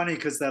 it's funny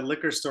because that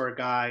liquor store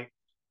guy,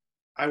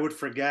 I would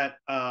forget.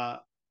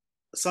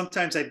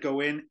 Sometimes I'd go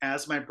in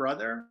as my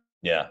brother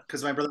yeah,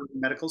 because my brother was in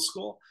medical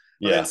school.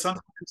 But then yeah.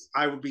 sometimes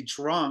I would be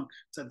drunk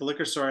at the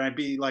liquor store and I'd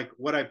be like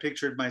what I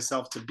pictured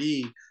myself to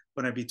be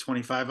when I'd be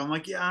 25. I'm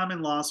like, yeah, I'm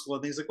in law school.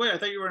 And he's like, wait, I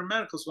thought you were in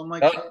medical school.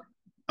 Oh,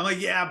 I'm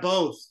like, yeah,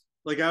 both.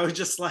 Like I would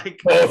just both.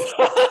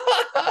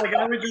 like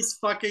I would just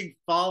fucking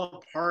fall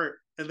apart.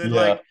 And then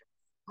Yeah. like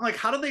I'm like,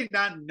 how do they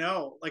not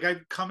know? Like I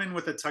come in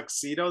with a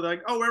tuxedo. They're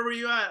like, oh, where were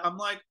you at? I'm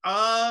like,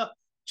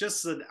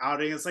 just an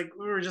outing. It's like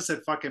we were just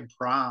at fucking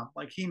prom.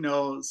 Like he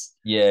knows.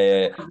 Yeah,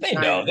 yeah, yeah. They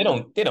I,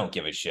 know. They don't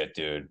give a shit,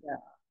 dude.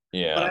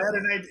 yeah. But I Yeah. had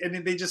a night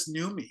and they just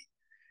knew me.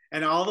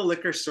 And all the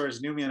liquor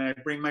stores knew me and I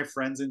bring my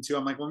friends into.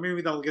 I'm like, well,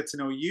 maybe they'll get to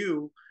know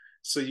you,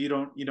 so you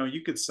don't,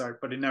 you could start.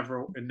 But it It never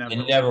worked.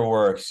 never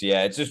works.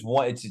 Yeah. It's just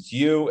one it's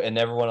you and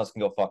everyone else can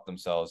go fuck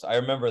themselves. I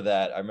remember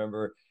that. I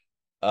remember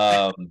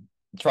um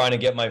trying to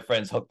get my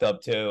friends hooked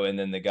up too, and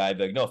then the guy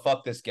be like, no,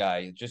 fuck this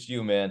guy. Just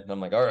you, man. And I'm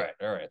like, all right,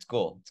 it's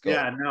cool. It's cool.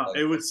 Yeah, no, Like,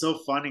 it was so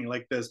funny.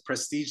 Like those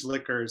prestige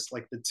liquors,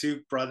 like the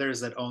two brothers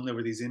that owned it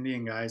were these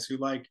Indian guys who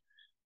like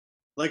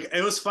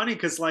it was funny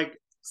because like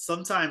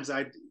sometimes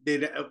I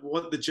they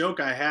what the joke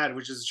I had,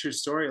 which is a true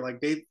story,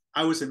 like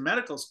I was in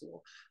medical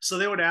school, so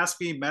they would ask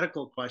me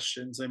medical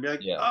questions and be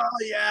like, yeah.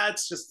 "Oh yeah,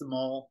 it's just a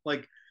mole,"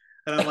 like,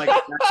 and I'm like, "I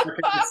fucking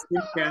have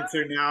skin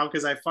cancer now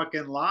because I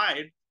fucking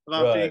lied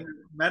about being Right. in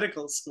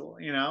medical school,"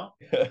 you know?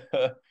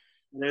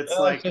 And it's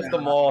Oh, it's like, just the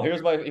mall.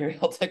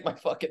 I'll take my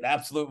fucking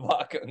absolute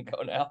vodka and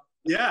go now.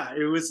 yeah,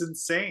 it was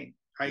insane.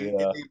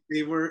 Yeah.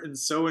 They were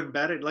so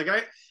embedded. Like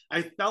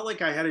I felt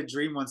like I had a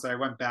dream once that I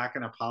went back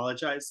and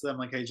apologized to them,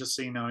 like, hey, just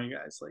so you know, you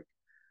guys, like,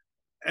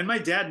 and my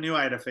dad knew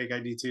I had a fake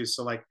ID too.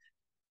 So like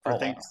for Oh wow.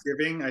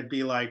 Thanksgiving, I'd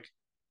be like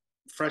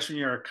freshman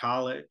year of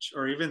college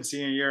or even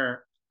senior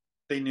year,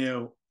 they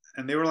knew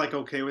and they were like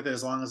okay with it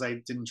as long as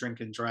I didn't drink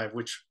and drive,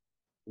 which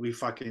we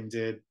fucking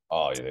did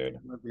Oh, dude.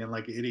 being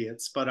like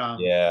idiots. But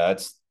Yeah,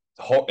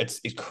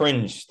 it's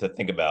cringe to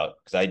think about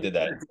because I did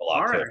that a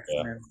lot car too. Yeah.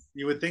 accident.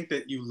 You would think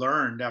that you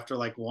learned after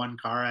like one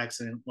car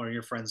accident where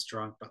your friend's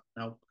drunk, but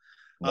nope.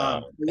 No,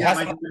 But it yeah, has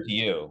to my happen to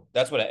you.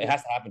 That's what it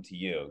has to happen to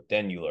you.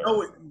 Then you learn.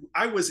 oh,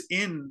 I was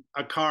in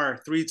a car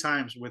 3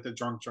 times with a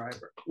drunk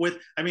driver. That With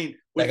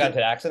got into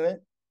an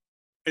accident?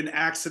 an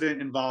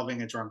accident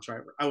involving a drunk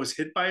driver. I was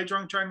hit by a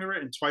drunk driver,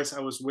 and twice I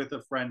was with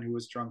a friend who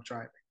was drunk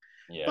driving.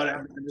 But Yeah.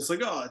 I'm just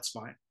like, oh, it's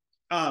fine.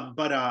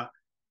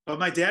 But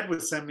my dad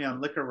would send me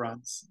on liquor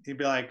runs. He'd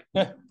be like,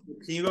 "Can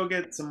you go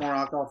get some more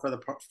alcohol for the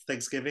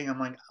Thanksgiving?" I'm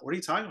like, "What are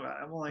you talking about?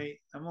 I'm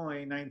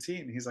only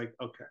 19." He's like,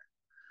 "Okay,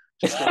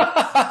 just go."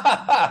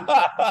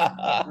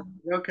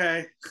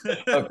 Okay.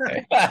 Okay.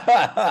 It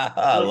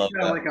I was love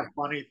kind of that. like a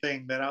funny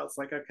thing that I was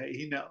like, okay,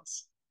 he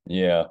knows.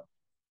 Yeah.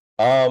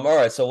 All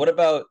right. So what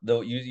about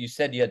you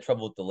said you had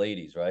trouble with the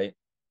ladies, right?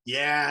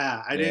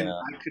 Yeah, Yeah.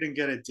 I couldn't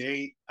get a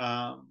date.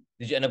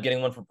 Did you end up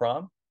getting one for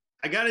prom?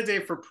 I got a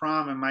date for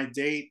prom, and my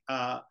date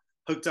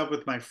hooked up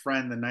with my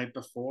friend the night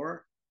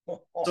before.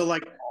 So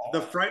like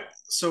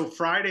so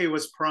Friday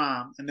was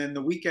prom, and then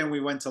the weekend we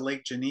went to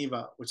Lake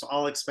Geneva, which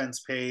all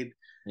expense paid,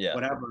 Yeah.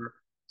 whatever.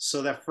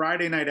 So that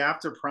Friday night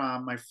after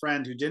prom, my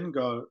friend who didn't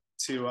go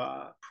to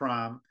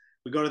prom,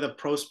 we go to the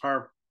post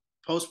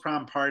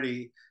prom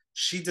party.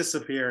 She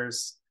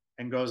disappears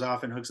and goes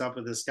off and hooks up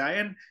with this guy.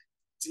 And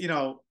you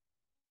know,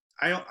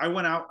 I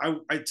went out.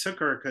 I took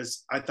her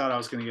because I thought I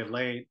was going to get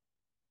laid.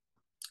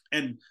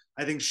 And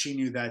I think she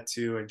knew that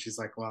too, and she's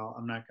like, well,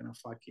 I'm not gonna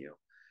fuck you.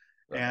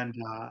 Right. And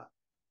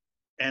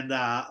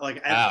like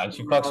at Wow, and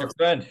she fucks your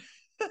friend.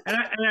 and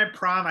at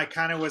prom I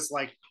kind of was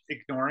like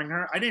ignoring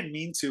her. I didn't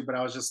mean to, but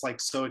I was just like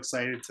so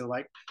excited to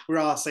like, we were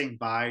all saying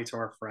bye to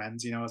our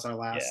friends, as our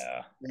last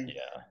Yeah, thing.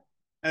 yeah,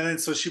 And then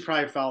so she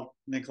probably felt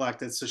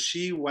neglected. So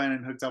she went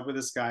and hooked up with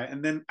this guy.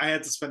 And then I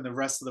had to spend the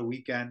rest of the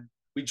weekend.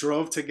 We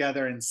drove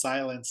together in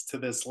silence to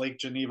this Lake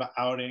Geneva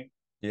outing.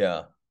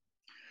 yeah,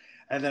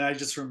 And then I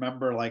just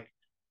remember like,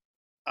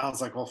 I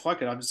was like, well,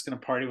 fuck it. I'm just going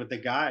to party with the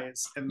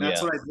guys. And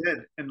that's yeah, what I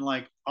did. And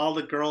like all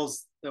the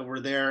girls that were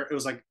there, it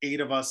was like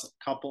 8 of us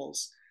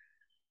couples.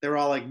 They were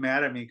all like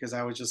mad at me because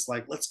I was just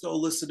like, let's go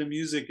listen to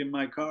music in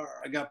my car.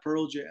 I got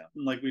Pearl Jam.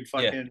 And like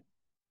yeah.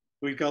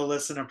 we'd go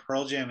listen to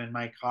Pearl Jam in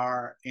my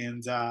car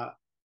and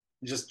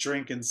just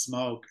drink and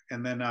smoke.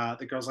 And then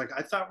the girl's like,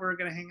 I thought we were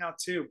gonna hang out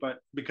too, but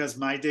because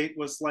my date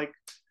was like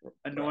Right.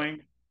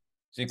 annoying,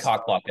 So you so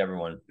cock blocked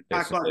everyone,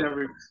 cock blocked basically.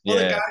 every. Well,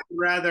 the Yeah, guys would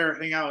rather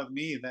hang out with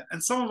me than,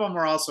 and some of them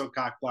were also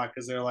cock blocked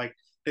because they're like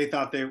they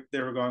thought they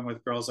were going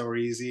with girls that were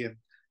easy and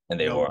and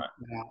they no, were.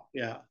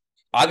 yeah,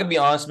 I could be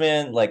honest,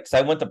 man. Like, cause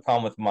I went to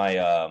prom with my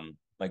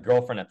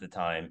girlfriend at the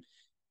time,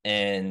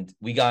 and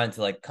we got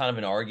into like kind of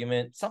an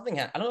argument. I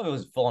don't know if it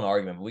was full on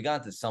argument, but we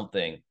got into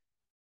something,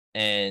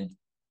 and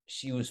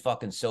she was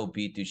fucking so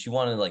beat, dude. She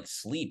wanted to like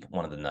sleep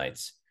one of the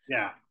nights,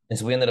 yeah, and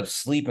so we ended up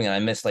sleeping. And I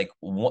missed like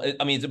one.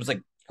 I mean, it was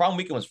like prom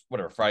weekend was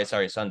whatever Friday,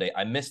 Saturday, Sunday.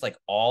 I missed like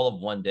all of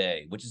one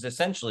day, which is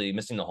essentially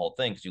missing the whole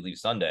thing because you leave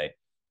Sunday.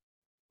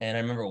 And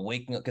I remember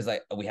waking up because I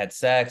we had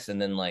sex, and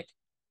then like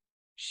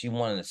she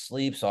wanted to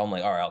sleep. So I'm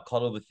like, all right, I'll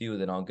cuddle with you.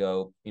 Then I'll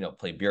go,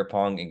 play beer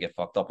pong and get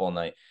fucked up all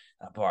night.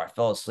 But I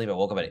fell asleep. I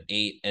woke up at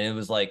 8 and it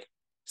was like,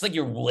 it's like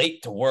you're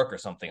late to work or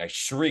something. I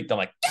shrieked. I'm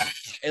like,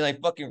 and I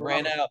fucking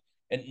ran out.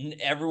 And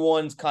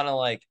everyone's kind of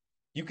like,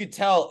 you could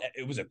tell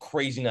it was a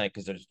crazy night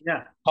because there's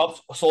yeah,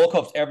 cups, solo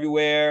cups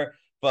everywhere.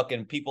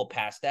 Fucking people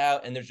passed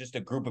out. And there's just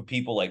a group of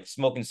people like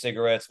smoking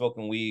cigarettes,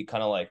 smoking weed,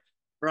 kind of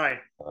right.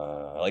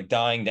 like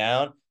dying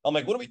down. I'm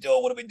like, what are we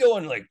doing? What are we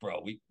doing? Like,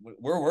 bro,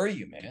 where were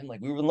you, man?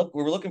 Like, we were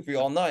looking for you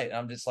all night. And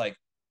I'm just like,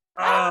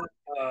 ah.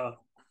 Uh, uh,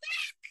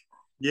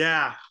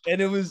 yeah,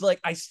 And it was like,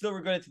 I still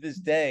regret it to this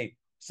day.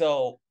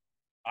 So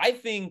I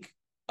think,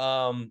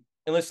 and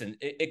listen,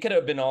 it could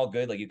have been all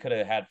good. Like, you could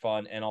have had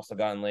fun and also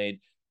gotten laid.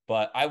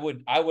 But I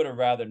would have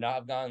rather not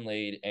have gotten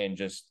laid and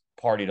just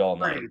partied all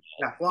right. night.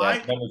 Yeah. Well,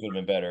 That memories would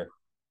have been better.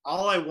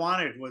 all I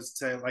wanted was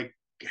to like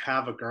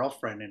have a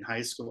girlfriend in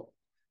high school.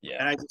 And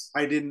Yeah.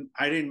 I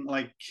didn't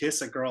like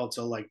kiss a girl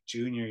till like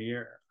junior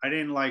year. I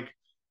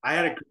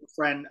had a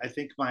girlfriend I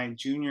think my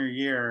junior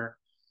year,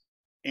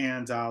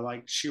 and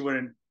like she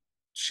wouldn't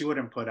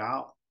put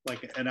out,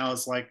 like, and I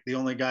was like the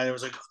only guy that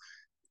was like,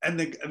 and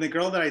the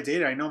girl that I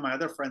dated, I know my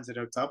other friends had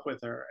hooked up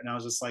with her, and I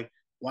was just like,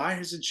 why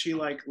isn't she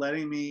like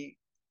letting me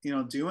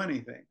do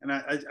anything? And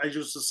I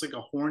just like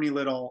a horny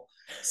little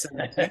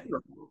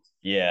 17-year-old,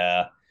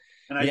 Yeah.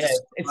 and I Yeah.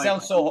 just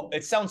like,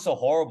 It sounds so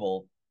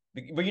horrible,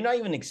 but you're not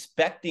even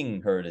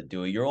expecting her to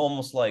do it. You're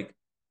almost like,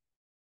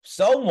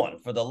 someone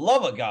for the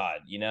love of God,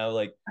 I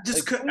like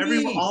just could.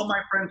 Everyone, please. all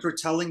my friends were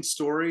telling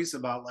stories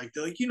about like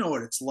they're like,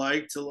 what it's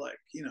like to like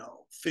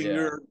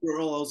finger Yeah. a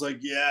girl. I was like,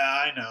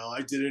 yeah, I know.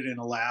 I did it in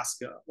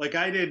Alaska. Like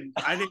I didn't.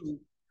 I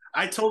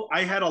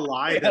had a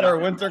lie They that had our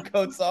winter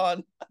coats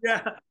on.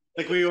 yeah.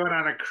 Like we went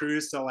on a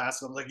cruise to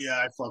Alaska. I'm like, yeah,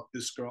 I fucked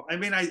this girl. I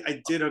mean,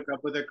 I did hook up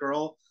with a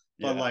girl,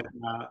 but Yeah. like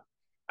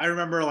I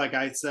remember like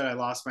I said I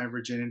lost my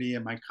virginity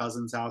at my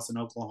cousin's house in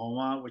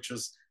Oklahoma, which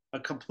was a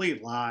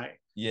complete lie.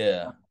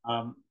 Yeah.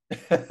 Um, I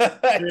It's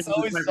didn't lose my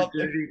always something.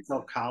 virginity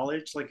until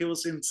college. Like it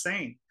was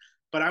insane.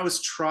 But I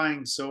was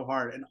trying so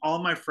hard. And all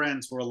my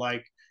friends were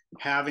like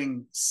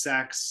having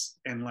sex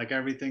and like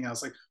everything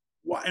else. Like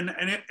what and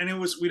it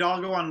was we'd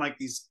all go on like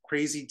these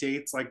crazy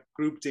dates, like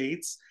group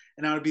dates,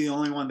 and I would be the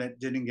only one that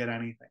didn't get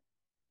anything.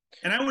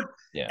 And I would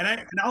Yeah.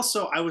 and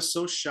also I was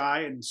so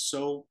shy and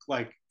so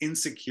like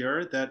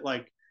insecure that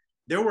like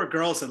there were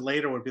girls that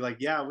later would be like,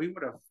 yeah, we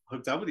would have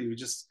hooked up with you.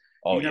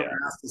 Oh You never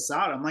yeah. asked us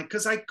out. I'm like,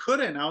 because I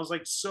couldn't. I was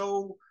like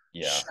so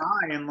Yeah.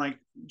 shy and like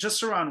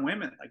just around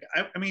women. Like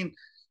I mean,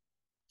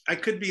 I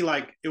could be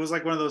like, it was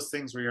like one of those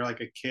things where you're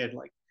like a kid,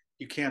 like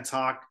you can't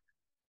talk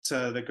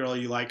to the girl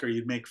you like or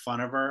you'd make fun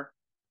of her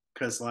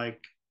because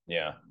like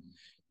Yeah.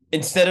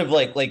 Instead of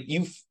like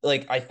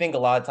I think a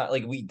lot of times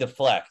like we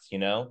deflect,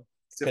 because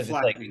it's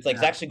like deflecting.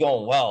 it's Yeah. actually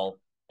going well,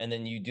 and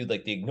then you do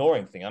like the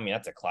ignoring thing. I mean,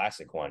 that's a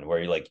classic one where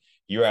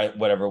you're at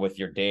whatever with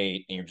your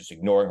date and you're just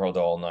ignoring her the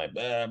whole night.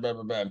 Blah, blah,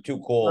 blah, blah, I'm too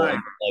cool, Right.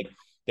 and like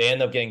they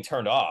end up getting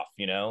turned off,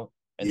 and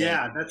then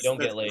Yeah. you don't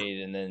get That's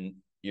laid, and then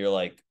you're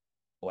like,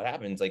 what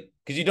happens? Like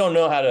because you don't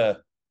know how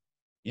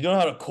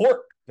to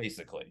court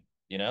basically,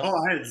 Oh,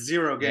 I had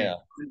zero game. Yeah.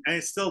 And I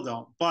still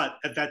don't. But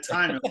at that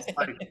time,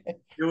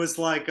 it was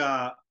like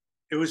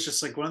it was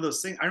just like one of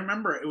those things. I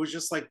remember it was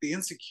just like the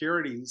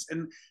insecurities,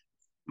 and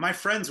my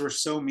friends were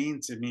so mean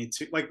to me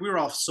too. Like we were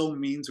all so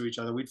mean to each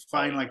other. We'd Oh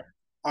find yeah. like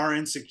our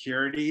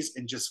insecurities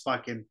and just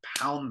fucking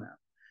pound them.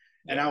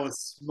 And I Yeah. was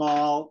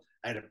small.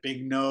 I had a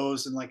big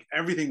nose, and like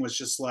everything was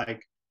just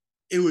like,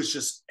 it was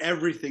just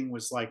everything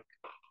was like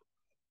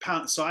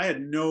pound. So I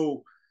had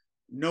no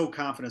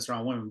confidence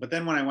around women. But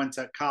then when I went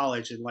to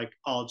college, it like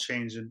all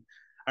changed. And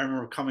I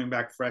remember coming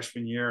back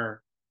freshman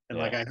year, and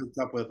like Yeah. I hooked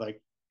up with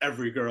like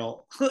every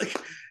girl like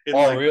in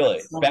Oh, like really?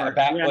 Back summer.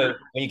 back Yeah.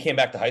 when you came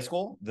back to high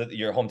school,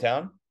 your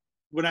hometown?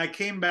 When I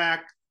came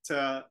back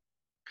to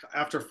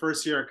after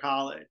first year of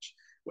college,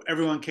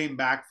 everyone came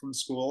back from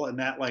school, and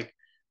that like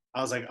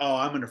I was like, oh,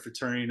 I'm in a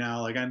fraternity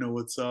now. Like I know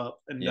what's up,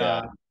 and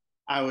Yeah.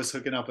 I was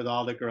hooking up with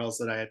all the girls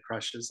that I had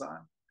crushes on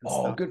and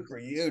Oh, stuff. good for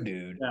you,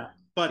 dude. Yeah,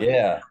 but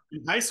Yeah.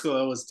 in high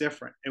school it was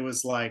different. It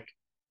was like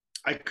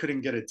I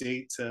couldn't get a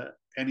date to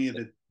any of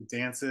the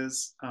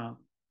dances.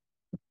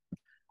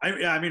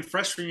 I mean,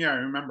 freshman year, I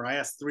remember I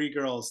asked 3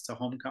 girls to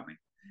homecoming,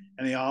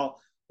 and they all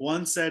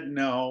one said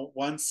no,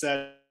 one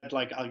said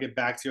like I'll get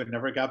back to you, and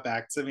never got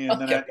back to me, and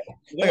then Okay.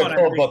 the Like a one I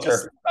pill think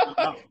just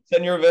booker.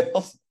 Send your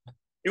avails.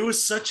 it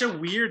was such a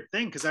weird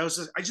thing because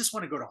I just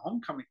want to go to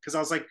homecoming because I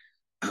was like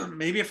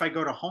maybe if I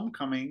go to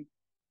homecoming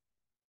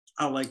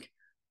I'll like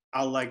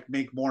I'll like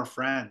make more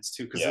friends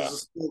too because Yeah.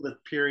 there's still the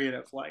period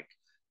of like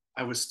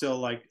I was still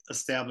like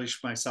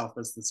established myself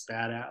as this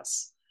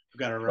badass who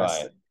got Right.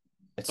 arrested,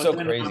 It's but so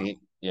then crazy.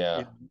 yeah,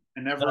 Yeah.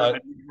 I No,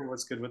 never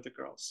was good with the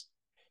girls.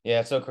 yeah,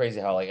 it's so crazy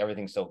how like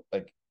everything's so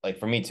like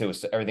for me too,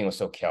 everything was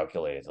so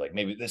calculated. Like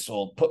maybe this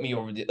will put me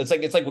over it's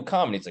like with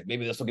comedy. It's like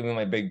maybe this will give me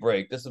my big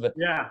break. This will be,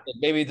 Yeah,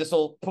 maybe this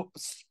will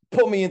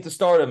put me into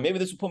stardom. Maybe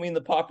this will put me in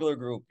the popular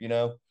group, you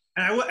know?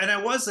 and I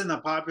was in a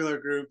popular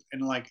group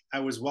and like I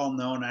was well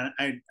known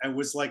and I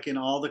was like in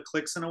all the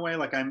cliques in a way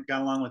like I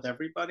got along with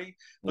everybody.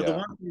 But the Yeah.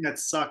 one thing that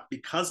sucked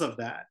because of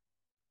that,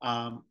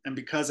 and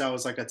because I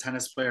was like a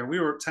tennis player,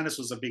 tennis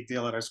was a big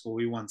deal at our school.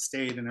 We won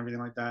state and everything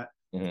like that.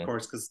 Of Hmm.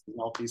 course, because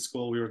wealthy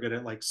school, we were good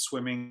at like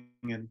swimming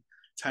and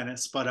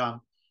tennis. But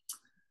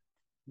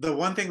the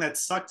one thing that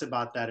sucked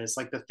about that is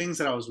like the things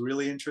that I was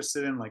really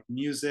interested in, like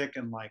music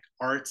and like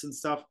arts and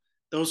stuff.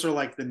 Those are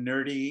like the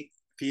nerdy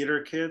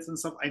theater kids and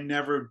stuff. I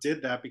never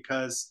did that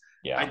because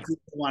I Yeah. didn't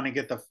want to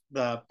get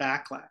the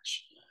backlash.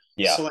 So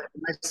Yeah. like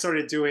I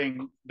started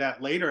doing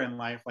that later in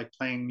life, like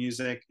playing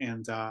music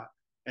and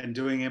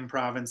doing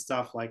improv and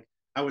stuff. Like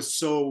I was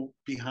so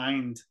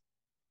behind.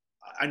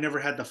 I never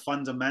had the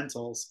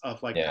fundamentals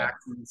of like Yeah.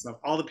 acting and stuff.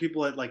 All the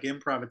people at like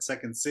improv at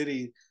Second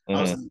City,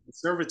 I was Hmm. in the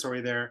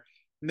conservatory there,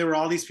 and there were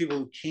all these people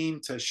who came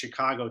to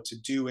Chicago to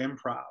do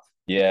improv.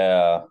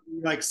 Yeah.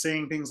 Like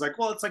saying things like,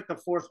 "Well, it's like the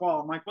fourth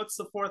wall." I'm like, "What's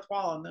the fourth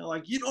wall?" And they're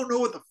like, "You don't know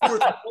what the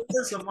fourth wall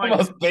is." I'm The like,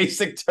 most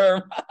basic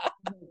term.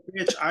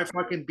 "Bitch, I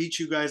fucking beat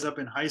you guys up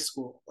in high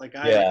school. Like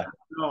I Yeah.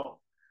 know."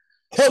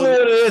 Tell me So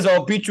what it is.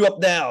 I'll beat you up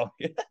now.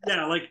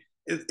 yeah, like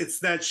it's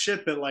that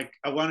shit that like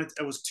I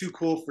was too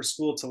cool for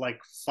school to like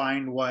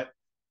find what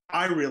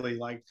I really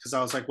liked because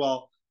I was like,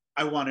 well,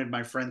 I wanted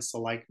my friends to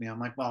like me. I'm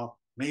like, well,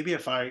 maybe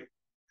if I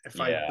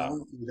Yeah.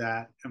 don't do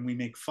that and we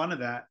make fun of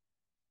that,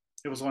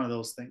 it was one of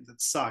those things that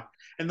sucked.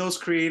 And those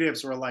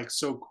creatives were like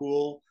so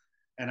cool,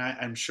 and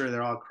I'm sure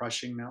they're all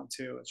crushing now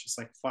too. It's just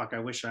like fuck, I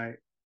wish I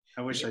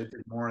did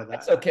more of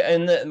It's that. okay.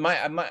 And my,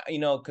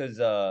 because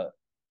a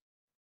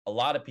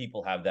lot of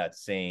people have that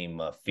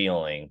same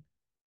feeling.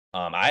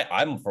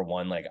 I'm for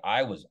one, like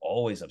I was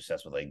always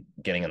obsessed with like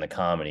getting in the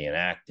comedy and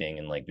acting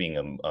and like being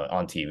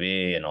on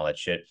TV and all that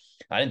shit.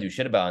 I didn't do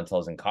shit about it until I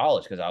was in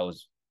college because I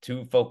was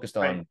too focused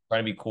Right, on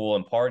trying to be cool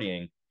and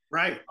partying.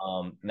 right,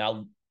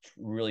 Now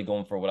really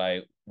going for what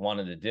I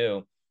wanted to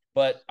do.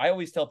 But I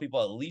always tell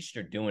people at least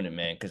you're doing it,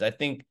 man, because I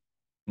think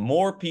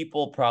more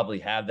people probably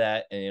have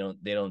that and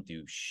they don't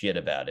do shit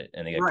about it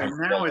and they get right. Now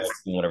comfortable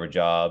it's doing whatever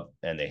job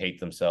and they hate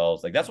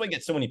themselves. Like that's why I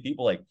get so many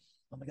people like,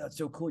 oh my god, it's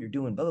so cool you're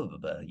doing blah blah blah,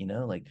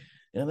 blah, like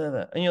blah, blah,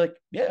 blah. And you're like,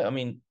 yeah, I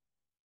mean,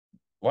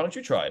 why don't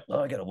you try it? Oh,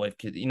 I got a wife,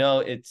 kid.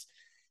 It's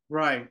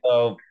right.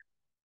 so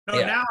No,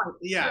 yeah, now,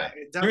 yeah.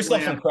 yeah, Give yourself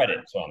definitely. some credit.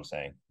 That's what I'm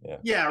saying. Yeah,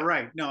 Yeah,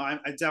 right. No, I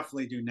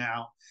definitely do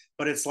now,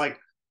 but it's like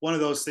one of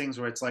those things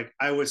where it's like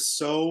I was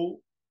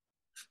so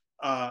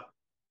uh,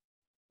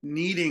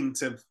 needing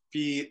to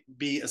be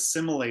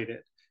assimilated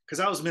because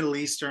I was Middle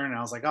Eastern and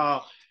I was like,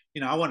 oh,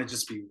 I want to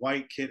just be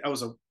white kid. I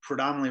was a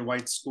predominantly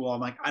white school.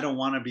 I'm like, I don't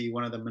want to be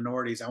one of the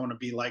minorities. I want to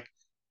be like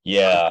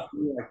yeah.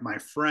 my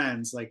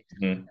friends. Like,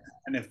 Mhm.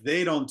 and if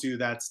they don't do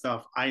that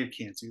stuff, I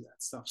can't do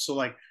that stuff. So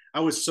like, I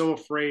was so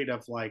afraid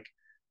of like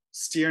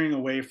steering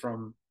away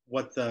from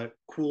what the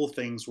cool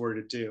things were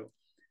to do.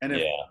 And if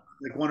Yeah,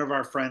 like one of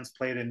our friends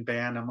played in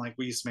band, I'm like,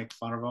 we used to make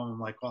fun of him. I'm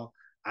like, well,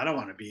 I don't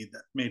want to be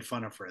made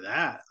fun of for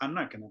that. I'm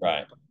not going to be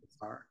right. a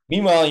guitar.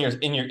 Meanwhile,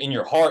 in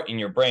your heart, in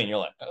your brain, you're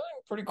like, oh,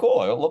 pretty cool.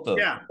 I love to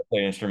Yeah.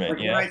 play an instrument. Like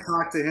when Yeah, I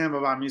talk to him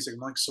about music, I'm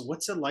like, so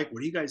what's it like? What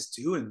do you guys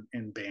do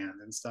in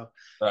band and stuff?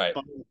 right.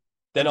 But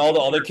Then the all the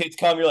theater, other kids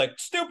come. You're like,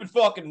 stupid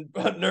fucking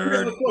yeah,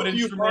 nerd. What fuck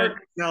you, instrument?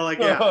 Mark. Like,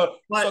 yeah.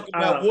 But Sucking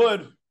that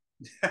wood.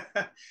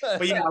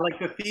 but yeah, like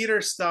the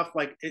theater stuff,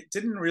 like it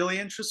didn't really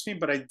interest me,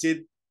 but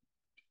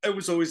I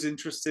was always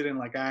interested in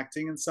like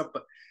acting and stuff.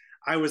 But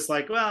I was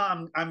like,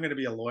 well, I'm gonna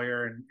be a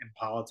lawyer in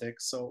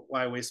politics, so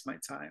why waste my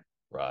time?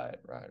 Right,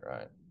 right,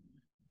 right.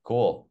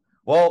 Cool.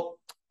 Well,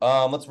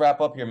 Let's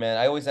wrap up here, man.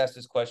 I always ask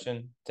this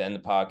question to end the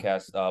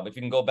podcast. If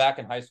you can go back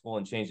in high school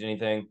and change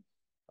anything,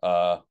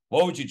 what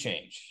would you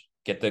change?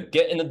 Get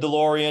in the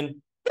DeLorean,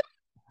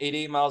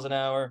 88 miles an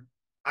hour.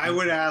 I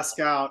would ask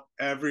out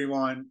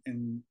everyone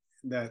in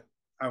that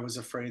I was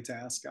afraid to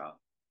ask out.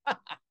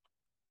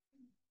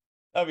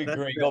 That'd be That's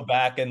great. Go it.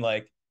 back and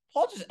like,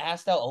 Paul just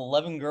asked out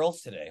 11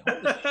 girls today.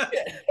 Holy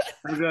shit.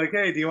 I'd be like,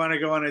 hey, do you want to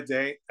go on a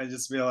date? I'd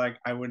just be like,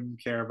 I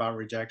wouldn't care about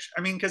rejection.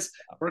 I mean, because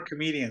we're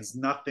comedians,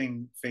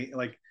 nothing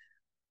like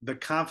the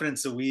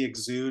confidence that we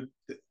exude,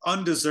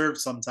 undeserved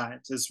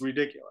sometimes, is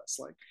ridiculous.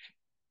 Like,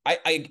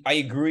 I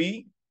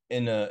agree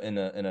in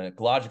a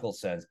logical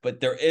sense, but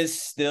there is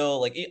still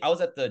like I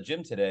was at the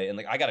gym today and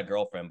like I got a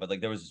girlfriend, but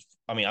like there was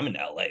I mean I'm in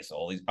LA, so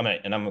all these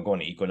and I'm going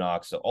to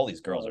Equinox, so all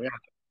these girls oh are yeah,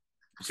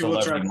 people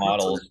try celebrity to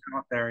models.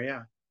 out there.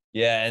 Yeah,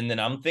 Yeah, and then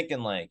I'm thinking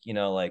like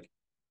like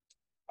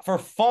for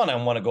fun, I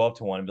want to go up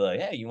to one and be like,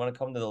 hey, you want to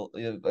come to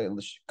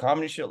the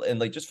comedy show and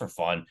like just for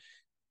fun.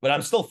 But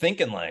I'm still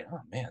thinking like, oh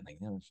man,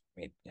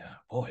 like yeah,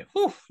 boy,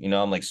 whew,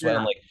 I'm like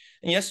sweating yeah, like.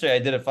 And yesterday I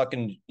did a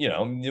fucking,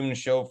 I'm doing a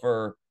show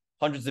for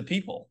hundreds of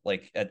people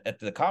like at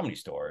the comedy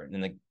store,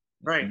 and like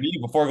right, me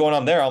before going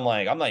on there, I'm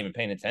like, I'm not even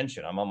paying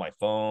attention. I'm on my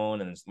phone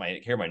and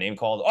hear my name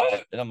called, oh,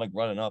 and I'm like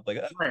running up like,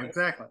 right,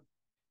 exactly.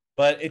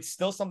 but it's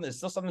still something. It's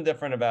still something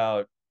different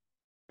about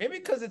maybe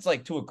because it's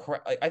like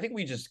I think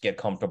we just get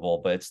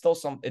comfortable, but it's still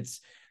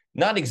it's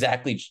not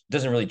exactly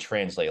doesn't really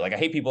translate. Like I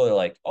hate people that are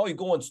like, oh, you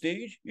go on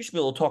stage, you should be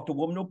able to talk to a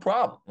woman, no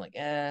problem. I'm like,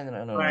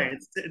 no. Right,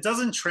 it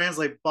doesn't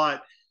translate,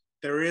 but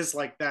there is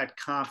like that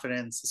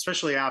confidence,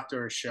 especially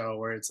after a show,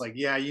 where it's like,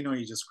 yeah, you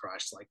just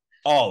crushed. Like,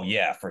 Oh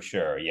yeah, for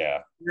sure. Yeah.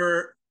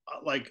 you're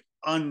like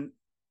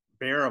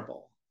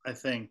unbearable. I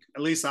think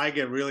at least I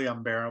get really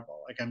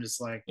unbearable. Like, I'm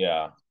just like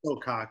Yeah. so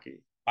cocky.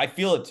 I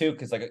feel it too,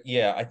 because like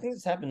yeah, I think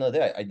this happened the other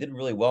day. I did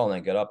really well and I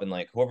get up and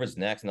like whoever's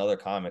next and other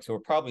comics who are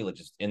probably like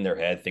just in their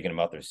head thinking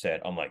about their set.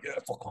 I'm like, yeah,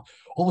 fuck off.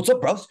 Oh, what's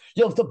up, bros?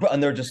 Yo, what's up, bro?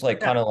 And they're just like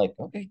Yeah, kind of like,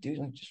 okay, dude,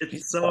 like just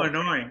it's so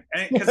annoying.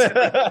 Because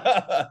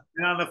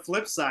and on the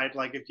flip side,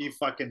 like if you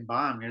fucking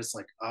bomb, you're just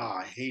like, oh,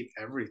 I hate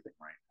everything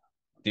right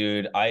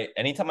dude, I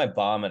anytime I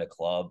bomb at a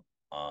club,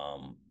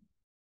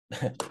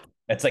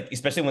 it's like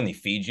especially when they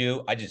feed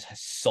you, I just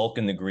sulk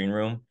in the green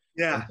room.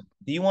 And now.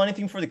 do you want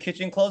anything for the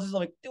kitchen closes? I'm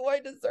like, do I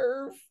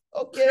deserve?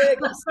 Okay.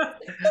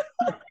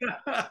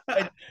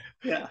 Yeah,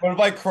 yeah. But if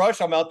I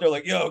crush, I'm out there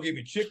like, yo, give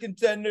me chicken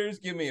tenders,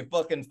 give me a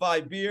fucking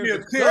 5 beers. Yeah,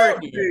 Let's carrot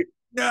go, dude. cake.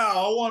 No,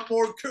 I want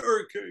more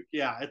carrot cake.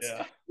 Yeah,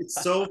 Yeah.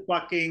 it's so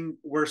fucking.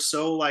 We're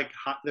so like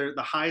the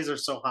highs are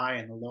so high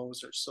and the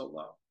lows are so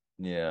low.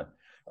 Yeah.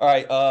 All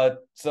right.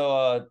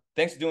 So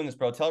thanks for doing this,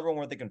 bro. Tell everyone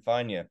where they can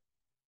find you.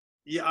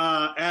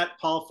 Yeah, at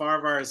Paul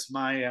Farahvar is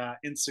my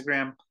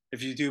Instagram.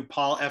 If you do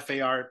Paul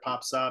FAR, it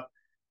pops up.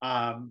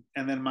 And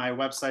then my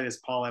website is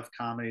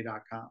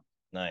paulfcomedy.com.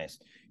 Nice.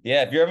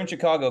 Yeah, if you're ever in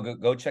Chicago,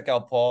 go check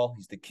out Paul.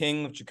 He's the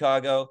king of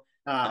Chicago.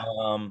 Uh,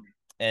 Um,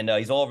 and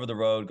he's all over the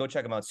road. Go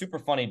check him out. Super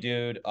funny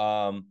dude.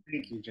 Thank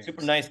you,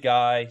 Super James. nice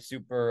guy.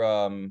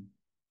 Super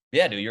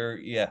yeah, dude,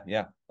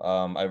 yeah.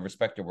 I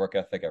respect your work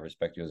ethic. I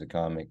respect you as a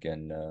comic.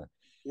 And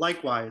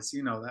Likewise,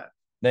 you know that.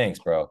 thanks,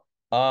 bro.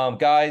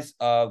 Guys,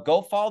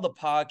 go follow the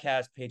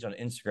podcast page on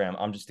Instagram.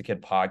 I'm just a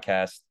kid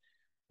podcast.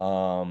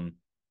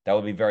 That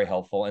would be very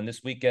helpful. And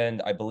this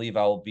weekend, I believe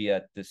I will be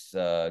at this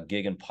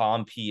gig in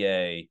Palm,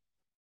 PA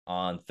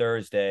on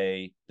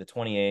Thursday, the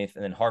 28th,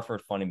 and then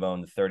Hartford Funny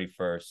Bone, the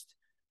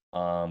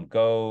 31st.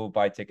 Go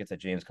buy tickets at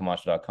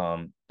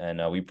jamescamacho.com.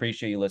 And we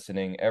appreciate you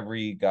listening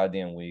every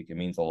goddamn week. It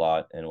means a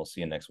lot. And we'll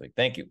see you next week.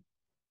 Thank you.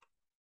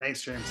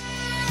 Thanks,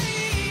 James.